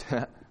Christ.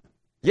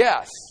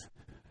 Yes.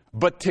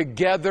 But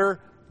together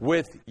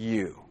with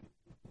you.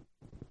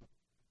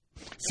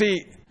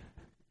 See,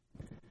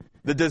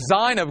 the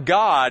design of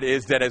God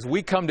is that as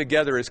we come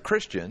together as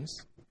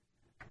Christians,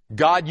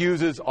 God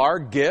uses our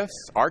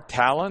gifts, our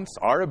talents,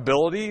 our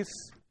abilities,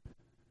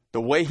 the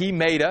way He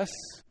made us,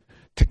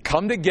 to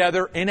come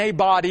together in a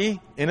body,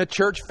 in a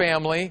church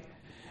family,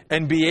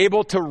 and be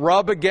able to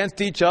rub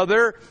against each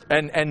other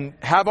and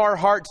have our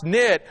hearts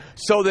knit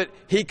so that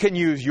He can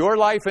use your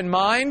life and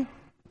mine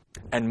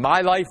and my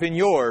life and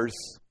yours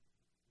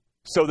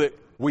so that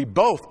we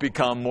both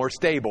become more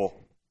stable.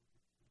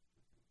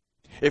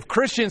 If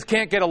Christians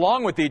can't get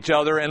along with each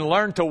other and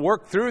learn to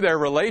work through their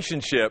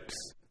relationships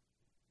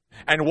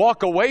and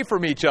walk away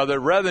from each other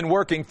rather than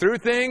working through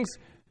things,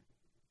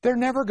 they're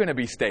never going to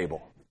be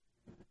stable.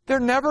 They're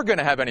never going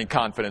to have any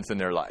confidence in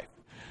their life.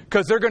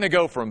 Because they're going to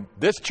go from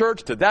this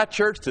church to that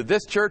church to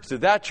this church to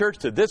that church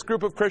to this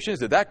group of Christians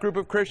to that group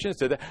of Christians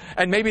to that.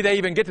 And maybe they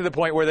even get to the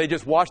point where they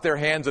just wash their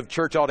hands of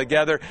church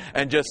altogether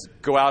and just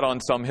go out on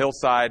some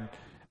hillside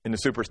in the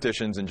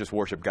superstitions and just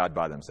worship God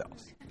by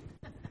themselves.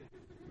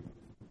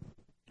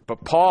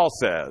 But Paul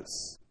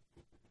says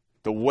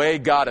the way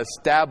God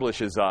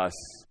establishes us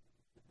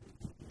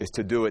is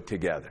to do it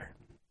together.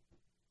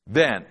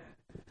 Then,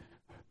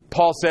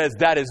 Paul says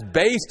that is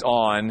based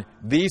on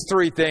these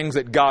three things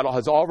that God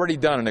has already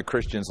done in a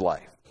Christian's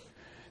life.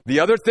 The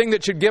other thing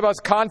that should give us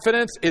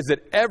confidence is that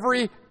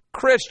every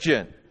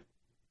Christian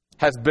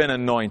has been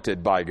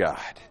anointed by God.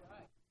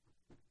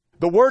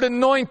 The word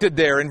anointed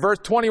there in verse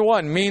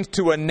 21 means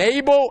to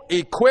enable,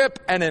 equip,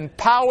 and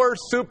empower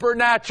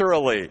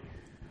supernaturally.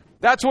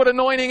 That's what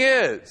anointing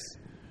is.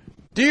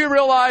 Do you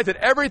realize that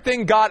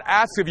everything God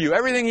asks of you,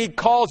 everything He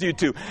calls you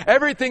to,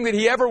 everything that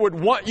He ever would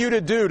want you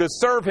to do to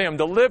serve Him,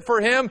 to live for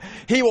Him,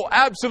 He will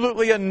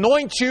absolutely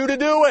anoint you to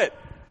do it.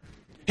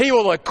 He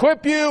will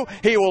equip you.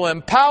 He will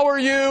empower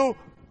you.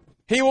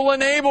 He will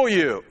enable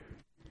you.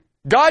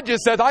 God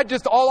just says,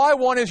 all I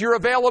want is your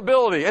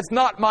availability. It's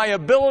not my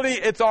ability,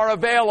 it's our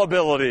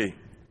availability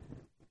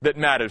that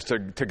matters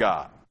to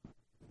God.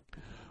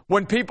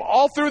 When people,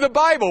 all through the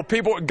Bible,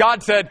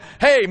 God said,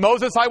 hey,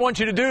 Moses, I want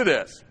you to do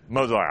this.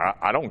 Moses,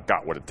 I don't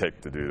got what it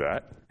takes to do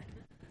that.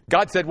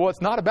 God said, well,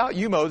 it's not about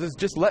you, Moses.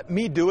 Just let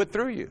me do it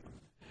through you.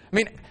 I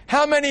mean,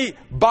 how many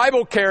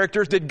Bible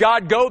characters did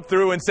God go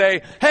through and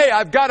say, hey,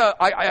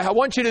 I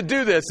want you to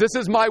do this. This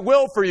is my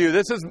will for you.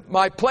 This is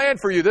my plan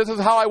for you. This is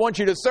how I want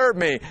you to serve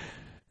me.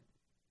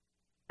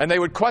 And they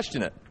would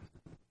question it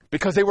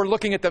because they were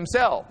looking at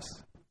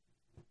themselves.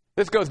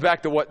 This goes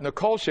back to what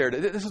Nicole shared.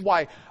 This is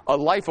why a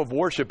life of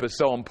worship is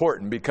so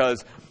important,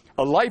 because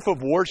a life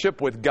of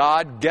worship with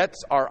God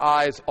gets our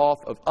eyes off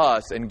of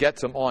us and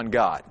gets them on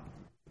God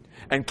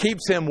and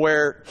keeps Him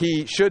where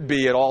He should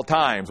be at all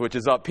times, which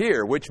is up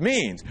here, which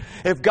means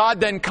if God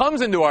then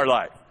comes into our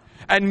life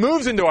and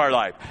moves into our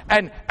life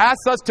and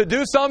asks us to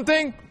do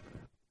something,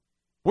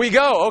 we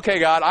go, okay,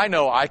 God, I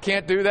know I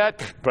can't do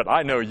that, but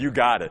I know you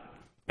got it.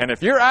 And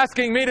if you're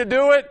asking me to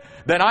do it,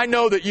 then I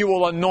know that you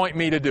will anoint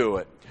me to do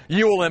it.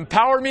 You will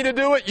empower me to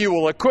do it. You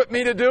will equip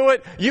me to do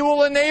it. You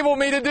will enable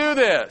me to do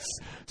this.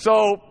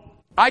 So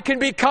I can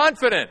be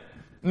confident,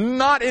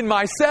 not in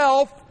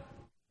myself,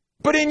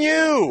 but in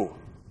you.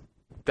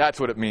 That's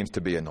what it means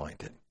to be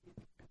anointed.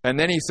 And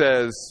then he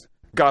says,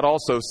 God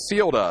also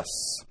sealed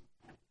us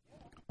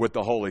with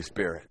the Holy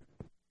Spirit.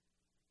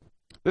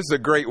 This is a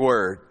great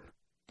word.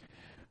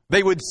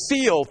 They would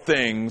seal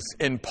things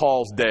in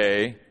Paul's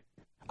day,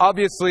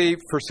 obviously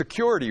for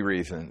security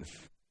reasons.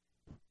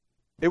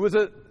 It was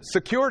a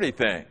security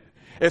thing.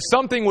 If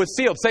something was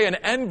sealed, say an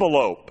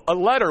envelope, a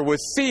letter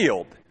was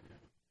sealed,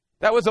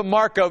 that was a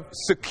mark of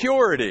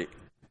security.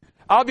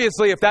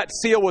 Obviously, if that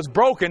seal was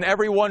broken,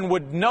 everyone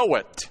would know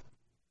it.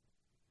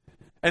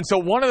 And so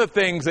one of the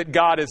things that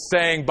God is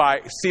saying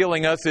by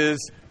sealing us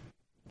is,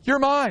 you're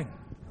mine.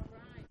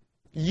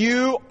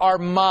 You are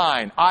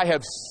mine. I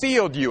have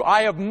sealed you.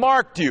 I have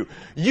marked you.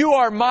 You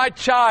are my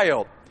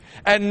child.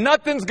 And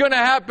nothing's going to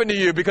happen to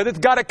you because it's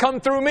got to come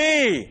through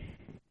me.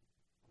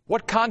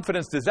 What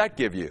confidence does that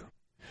give you?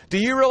 Do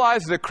you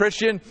realize as a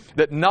Christian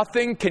that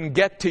nothing can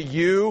get to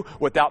you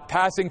without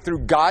passing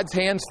through God's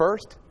hands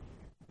first?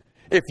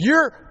 If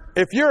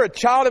you're a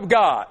child of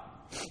God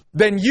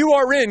then you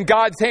are in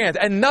God's hands.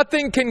 And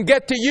nothing can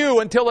get to you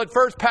until it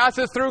first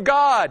passes through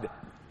God.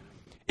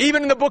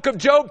 Even in the book of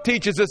Job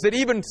teaches us that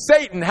even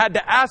Satan had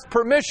to ask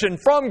permission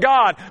from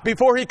God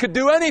before he could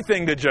do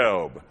anything to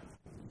Job.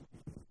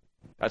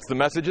 That's the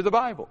message of the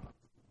Bible.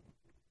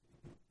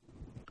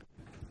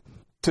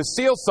 To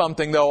seal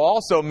something, though,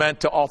 also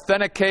meant to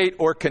authenticate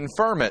or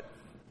confirm it.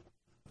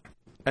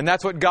 And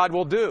that's what God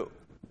will do.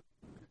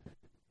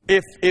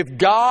 If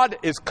God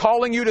is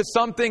calling you to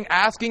something,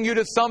 asking you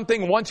to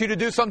something, wants you to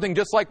do something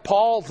just like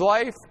Paul's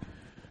life,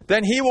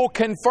 then He will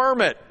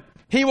confirm it.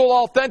 He will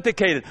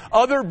authenticate it.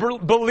 Other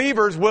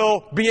believers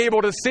will be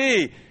able to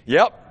see,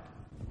 yep,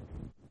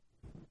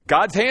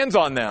 God's hands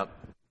on them.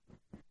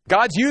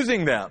 God's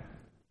using them.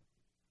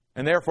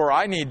 And therefore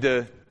I need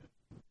to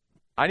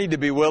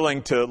be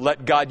willing to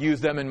let God use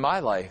them in my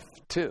life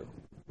too.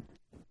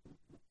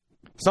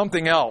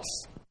 Something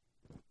else.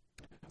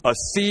 A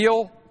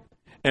seal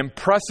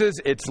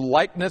impresses its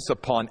likeness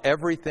upon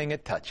everything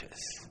it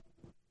touches.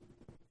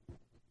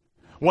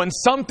 When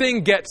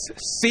something gets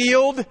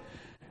sealed,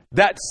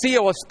 that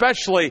seal,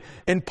 especially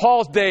in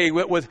Paul's day,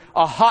 it was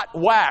a hot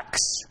wax.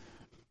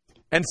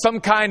 And some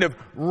kind of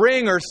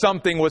ring or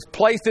something was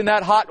placed in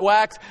that hot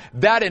wax.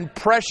 That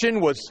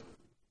impression was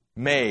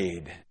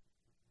made.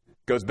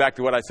 Goes back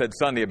to what I said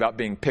Sunday about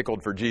being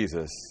pickled for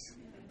Jesus.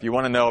 If you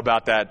want to know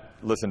about that,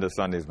 listen to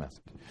Sunday's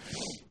message.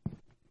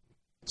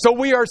 So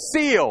we are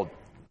sealed.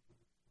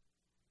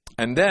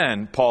 And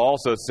then Paul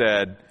also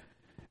said,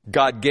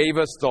 God gave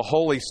us the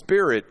Holy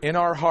Spirit in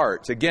our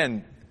hearts.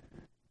 Again,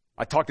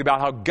 I talked about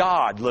how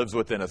God lives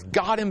within us.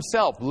 God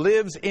Himself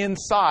lives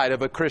inside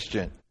of a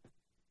Christian.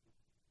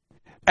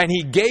 And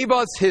He gave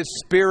us His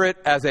Spirit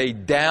as a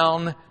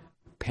down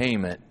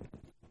payment.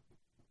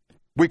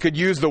 We could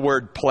use the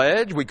word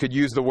pledge. We could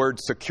use the word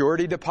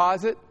security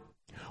deposit.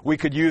 We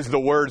could use the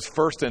words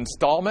first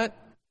installment.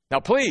 Now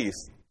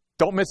please,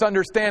 don't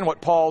misunderstand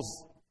what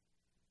Paul's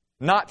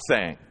not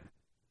saying.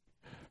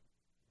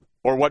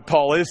 Or what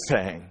Paul is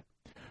saying.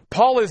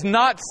 Paul is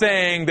not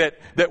saying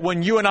that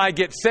when you and I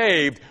get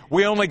saved,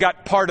 we only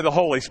got part of the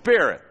Holy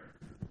Spirit.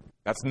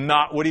 That's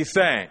not what he's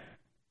saying.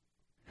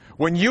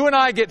 When you and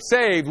I get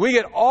saved, we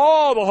get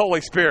all the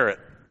Holy Spirit.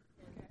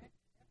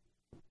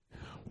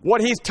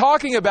 What he's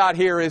talking about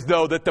here is,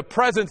 though, that the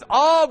presence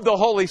of the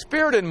Holy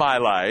Spirit in my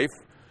life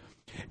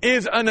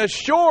is an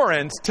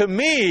assurance to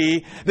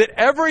me that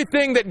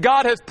everything that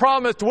God has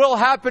promised will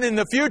happen in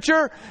the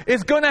future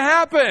is going to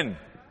happen.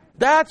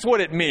 That's what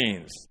it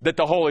means that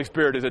the Holy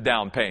Spirit is a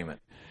down payment.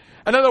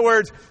 In other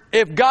words,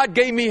 if God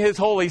gave me His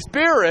Holy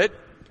Spirit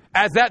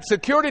as that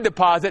security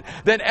deposit,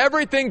 then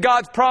everything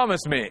God's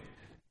promised me,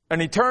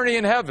 an eternity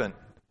in heaven,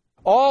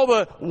 all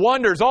the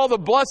wonders, all the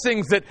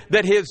blessings that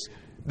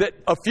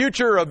a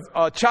future of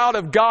a child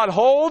of God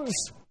holds,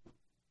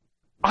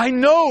 I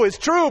know is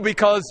true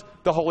because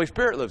the Holy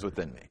Spirit lives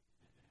within me.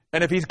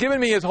 And if He's given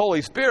me His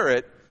Holy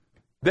Spirit,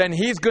 then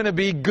He's going to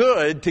be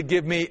good to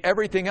give me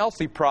everything else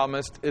He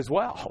promised as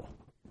well.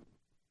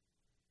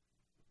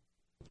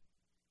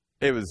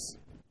 It was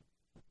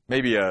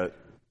maybe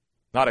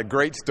not a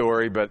great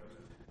story, but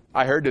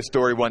I heard this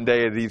story one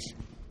day of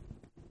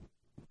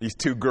these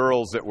two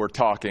girls that were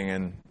talking,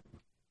 and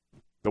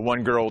the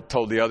one girl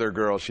told the other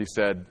girl, she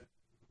said,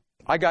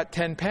 I got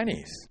 10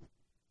 pennies.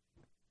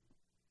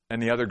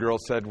 And the other girl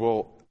said,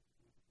 well,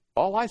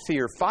 all I see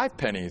are 5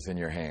 pennies in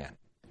your hand.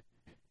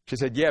 She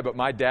said, yeah, but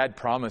my dad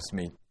promised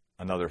me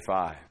another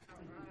 5.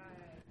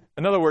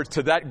 In other words,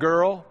 to that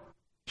girl,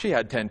 she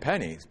had 10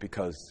 pennies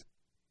because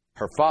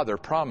her father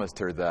promised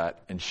her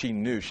that, and she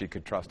knew she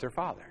could trust her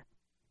father.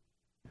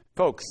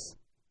 Folks,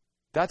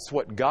 that's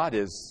what God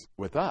is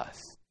with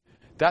us.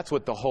 That's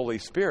what the Holy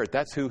Spirit,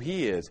 that's who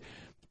He is.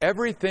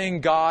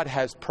 Everything God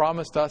has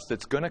promised us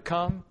that's going to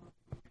come,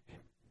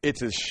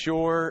 it's as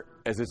sure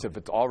as if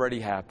it's already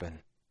happened.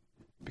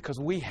 Because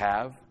we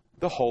have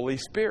the Holy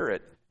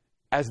Spirit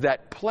as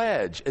that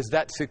pledge, as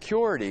that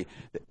security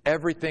that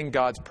everything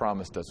God's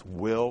promised us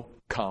will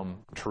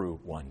come true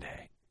one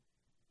day.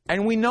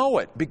 And we know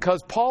it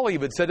because Paul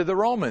even said to the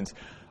Romans,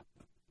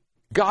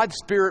 God's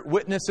Spirit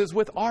witnesses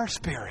with our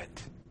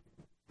spirit.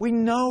 We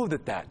know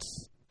that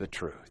that's the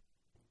truth.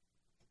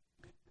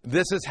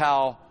 This is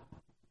how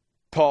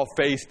Paul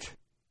faced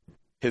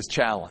his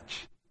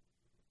challenge.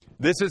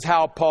 This is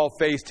how Paul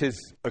faced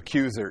his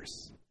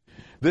accusers.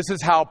 This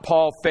is how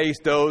Paul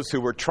faced those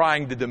who were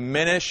trying to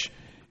diminish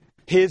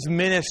his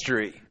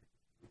ministry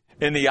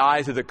in the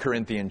eyes of the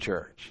Corinthian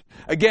church.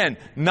 Again,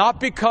 not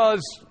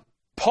because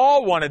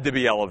Paul wanted to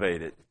be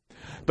elevated,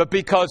 but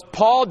because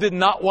Paul did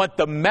not want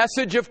the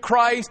message of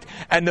Christ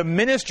and the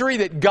ministry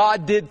that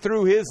God did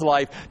through his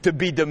life to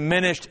be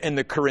diminished in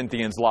the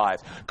Corinthians'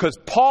 lives. Because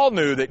Paul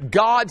knew that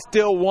God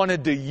still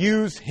wanted to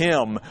use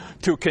him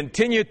to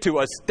continue to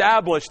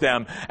establish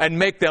them and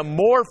make them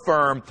more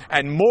firm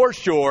and more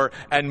sure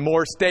and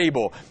more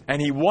stable.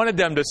 And he wanted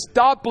them to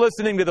stop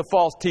listening to the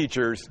false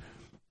teachers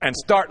and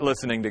start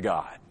listening to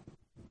God.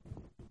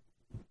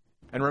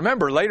 And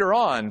remember, later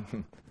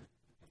on,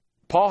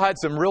 Paul had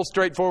some real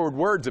straightforward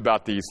words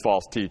about these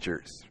false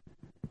teachers.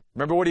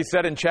 Remember what he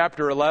said in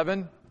chapter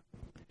 11?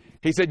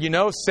 He said,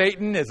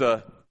 Satan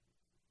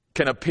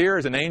can appear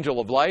as an angel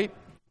of light.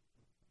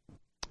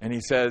 And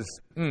he says,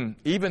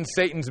 even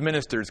Satan's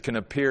ministers can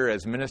appear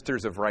as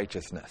ministers of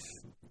righteousness.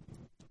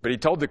 But he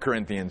told the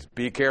Corinthians,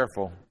 be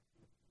careful.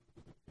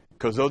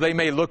 Because though they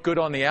may look good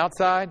on the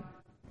outside,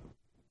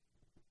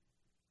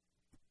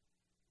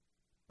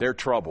 they're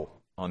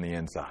trouble on the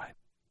inside.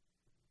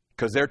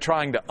 Because they're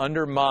trying to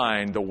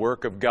undermine the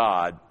work of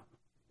God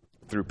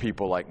through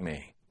people like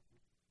me.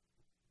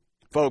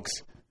 Folks,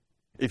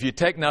 if you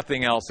take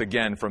nothing else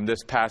again from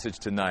this passage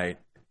tonight,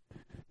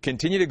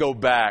 continue to go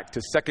back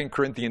to 2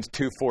 Corinthians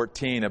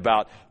 2:14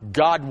 about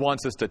God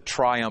wants us to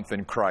triumph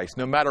in Christ,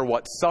 no matter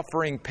what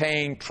suffering,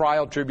 pain,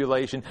 trial,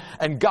 tribulation.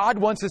 And God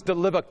wants us to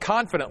live a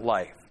confident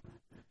life.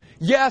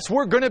 Yes,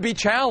 we're going to be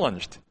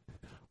challenged.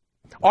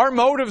 Our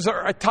motives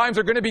at times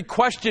are going to be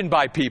questioned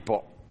by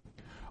people.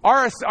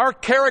 Our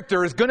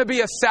character is going to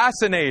be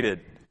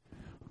assassinated.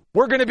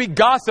 We're going to be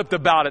gossiped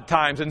about at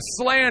times and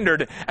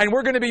slandered, and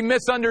we're going to be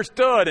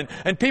misunderstood.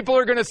 And people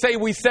are going to say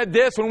we said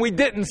this when we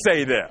didn't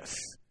say this.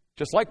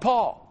 Just like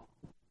Paul.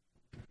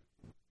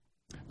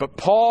 But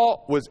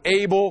Paul was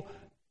able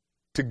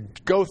to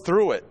go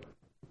through it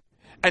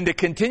and to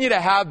continue to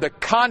have the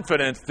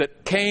confidence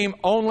that came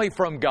only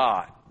from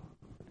God.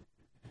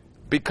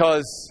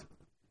 Because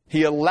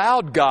he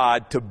allowed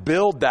God to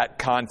build that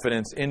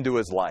confidence into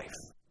his life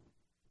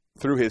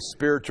through his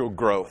spiritual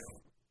growth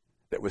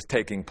that was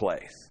taking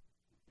place.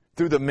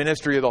 Through the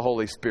ministry of the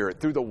Holy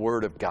Spirit, through the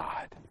Word of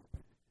God.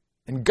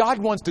 And God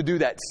wants to do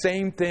that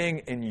same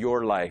thing in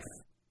your life.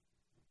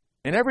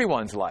 In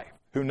everyone's life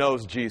who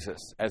knows Jesus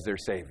as their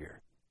Savior.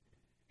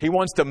 He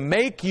wants to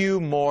make you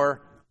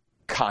more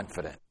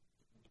confident.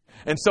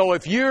 And so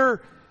if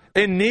you're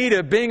in need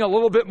of being a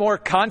little bit more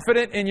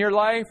confident in your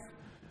life,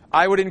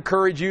 I would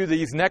encourage you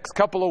these next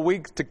couple of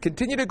weeks to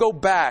continue to go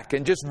back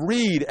and just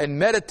read and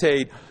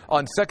meditate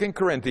on 2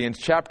 Corinthians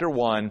chapter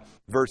 1,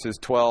 verses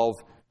 12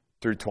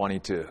 through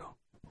 22.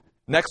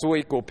 Next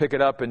week, we'll pick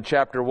it up in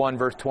chapter 1,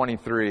 verse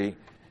 23,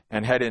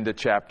 and head into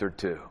chapter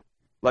 2.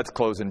 Let's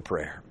close in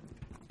prayer.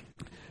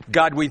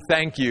 God, we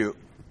thank you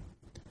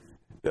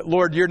that,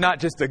 Lord, you're not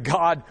just a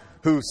God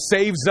who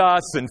saves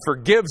us and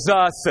forgives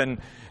us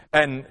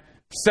and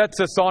sets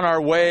us on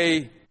our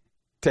way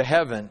to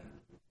heaven.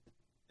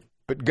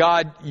 But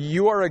God,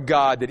 you are a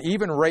God that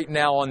even right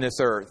now on this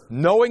earth,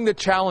 knowing the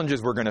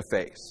challenges we're going to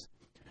face,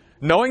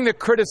 knowing the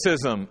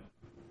criticism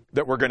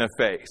that we're going to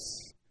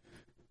face,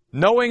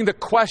 knowing the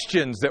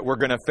questions that we're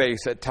going to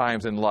face at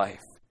times in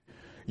life,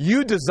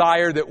 you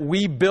desire that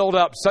we build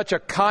up such a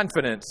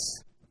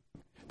confidence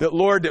that,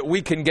 Lord, that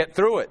we can get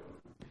through it,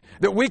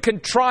 that we can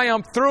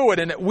triumph through it,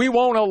 and that we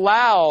won't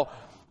allow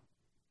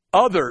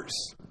others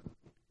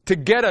to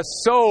get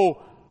us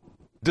so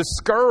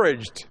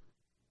discouraged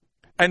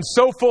and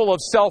so full of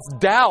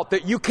self-doubt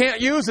that you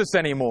can't use us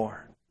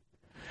anymore.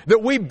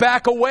 That we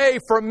back away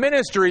from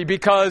ministry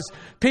because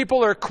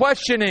people are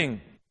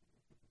questioning.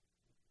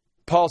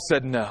 Paul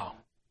said, no.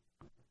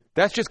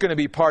 That's just going to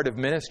be part of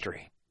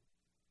ministry.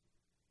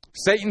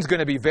 Satan's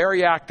going to be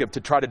very active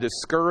to try to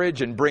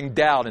discourage and bring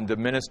doubt into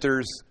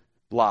ministers'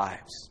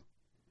 lives.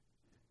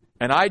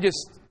 And I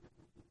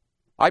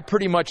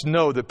pretty much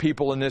know the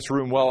people in this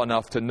room well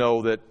enough to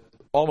know that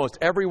almost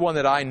everyone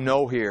that I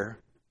know here,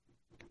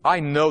 I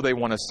know they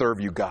want to serve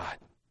you, God.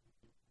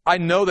 I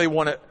know they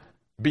want to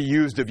be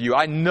used of you.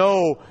 I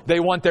know they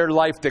want their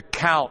life to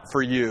count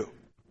for you.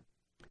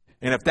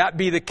 And if that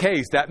be the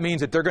case, that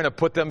means that they're going to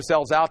put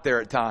themselves out there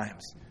at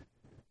times.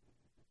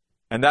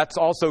 And that's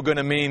also going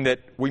to mean that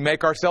we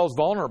make ourselves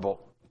vulnerable.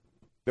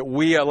 That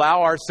we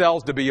allow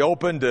ourselves to be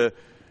open to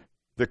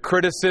the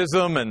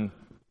criticism and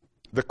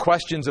the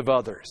questions of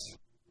others.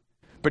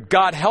 But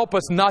God, help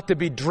us not to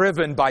be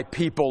driven by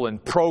people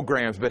and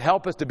programs, but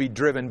help us to be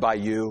driven by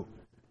you.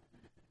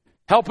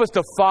 Help us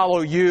to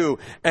follow you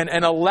and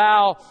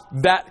allow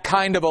that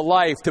kind of a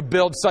life to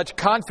build such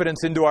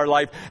confidence into our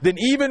life that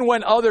even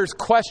when others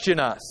question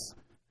us,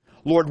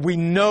 Lord, we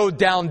know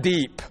down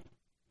deep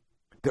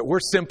that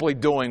we're simply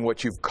doing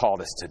what you've called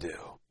us to do.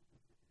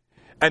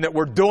 And that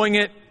we're doing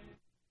it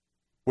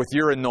with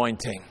your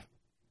anointing.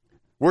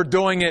 We're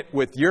doing it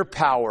with your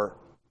power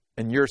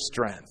and your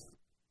strength.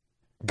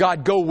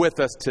 God, go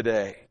with us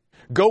today.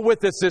 Go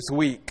with us this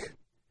week.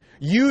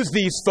 Use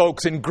these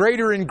folks in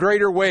greater and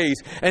greater ways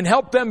and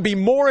help them be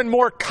more and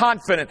more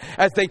confident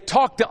as they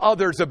talk to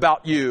others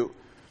about you.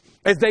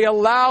 As they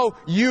allow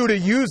you to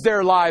use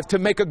their lives to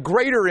make a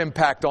greater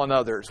impact on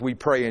others. We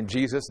pray in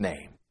Jesus'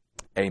 name.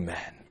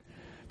 Amen.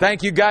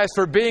 Thank you guys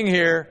for being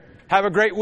here. Have a great week.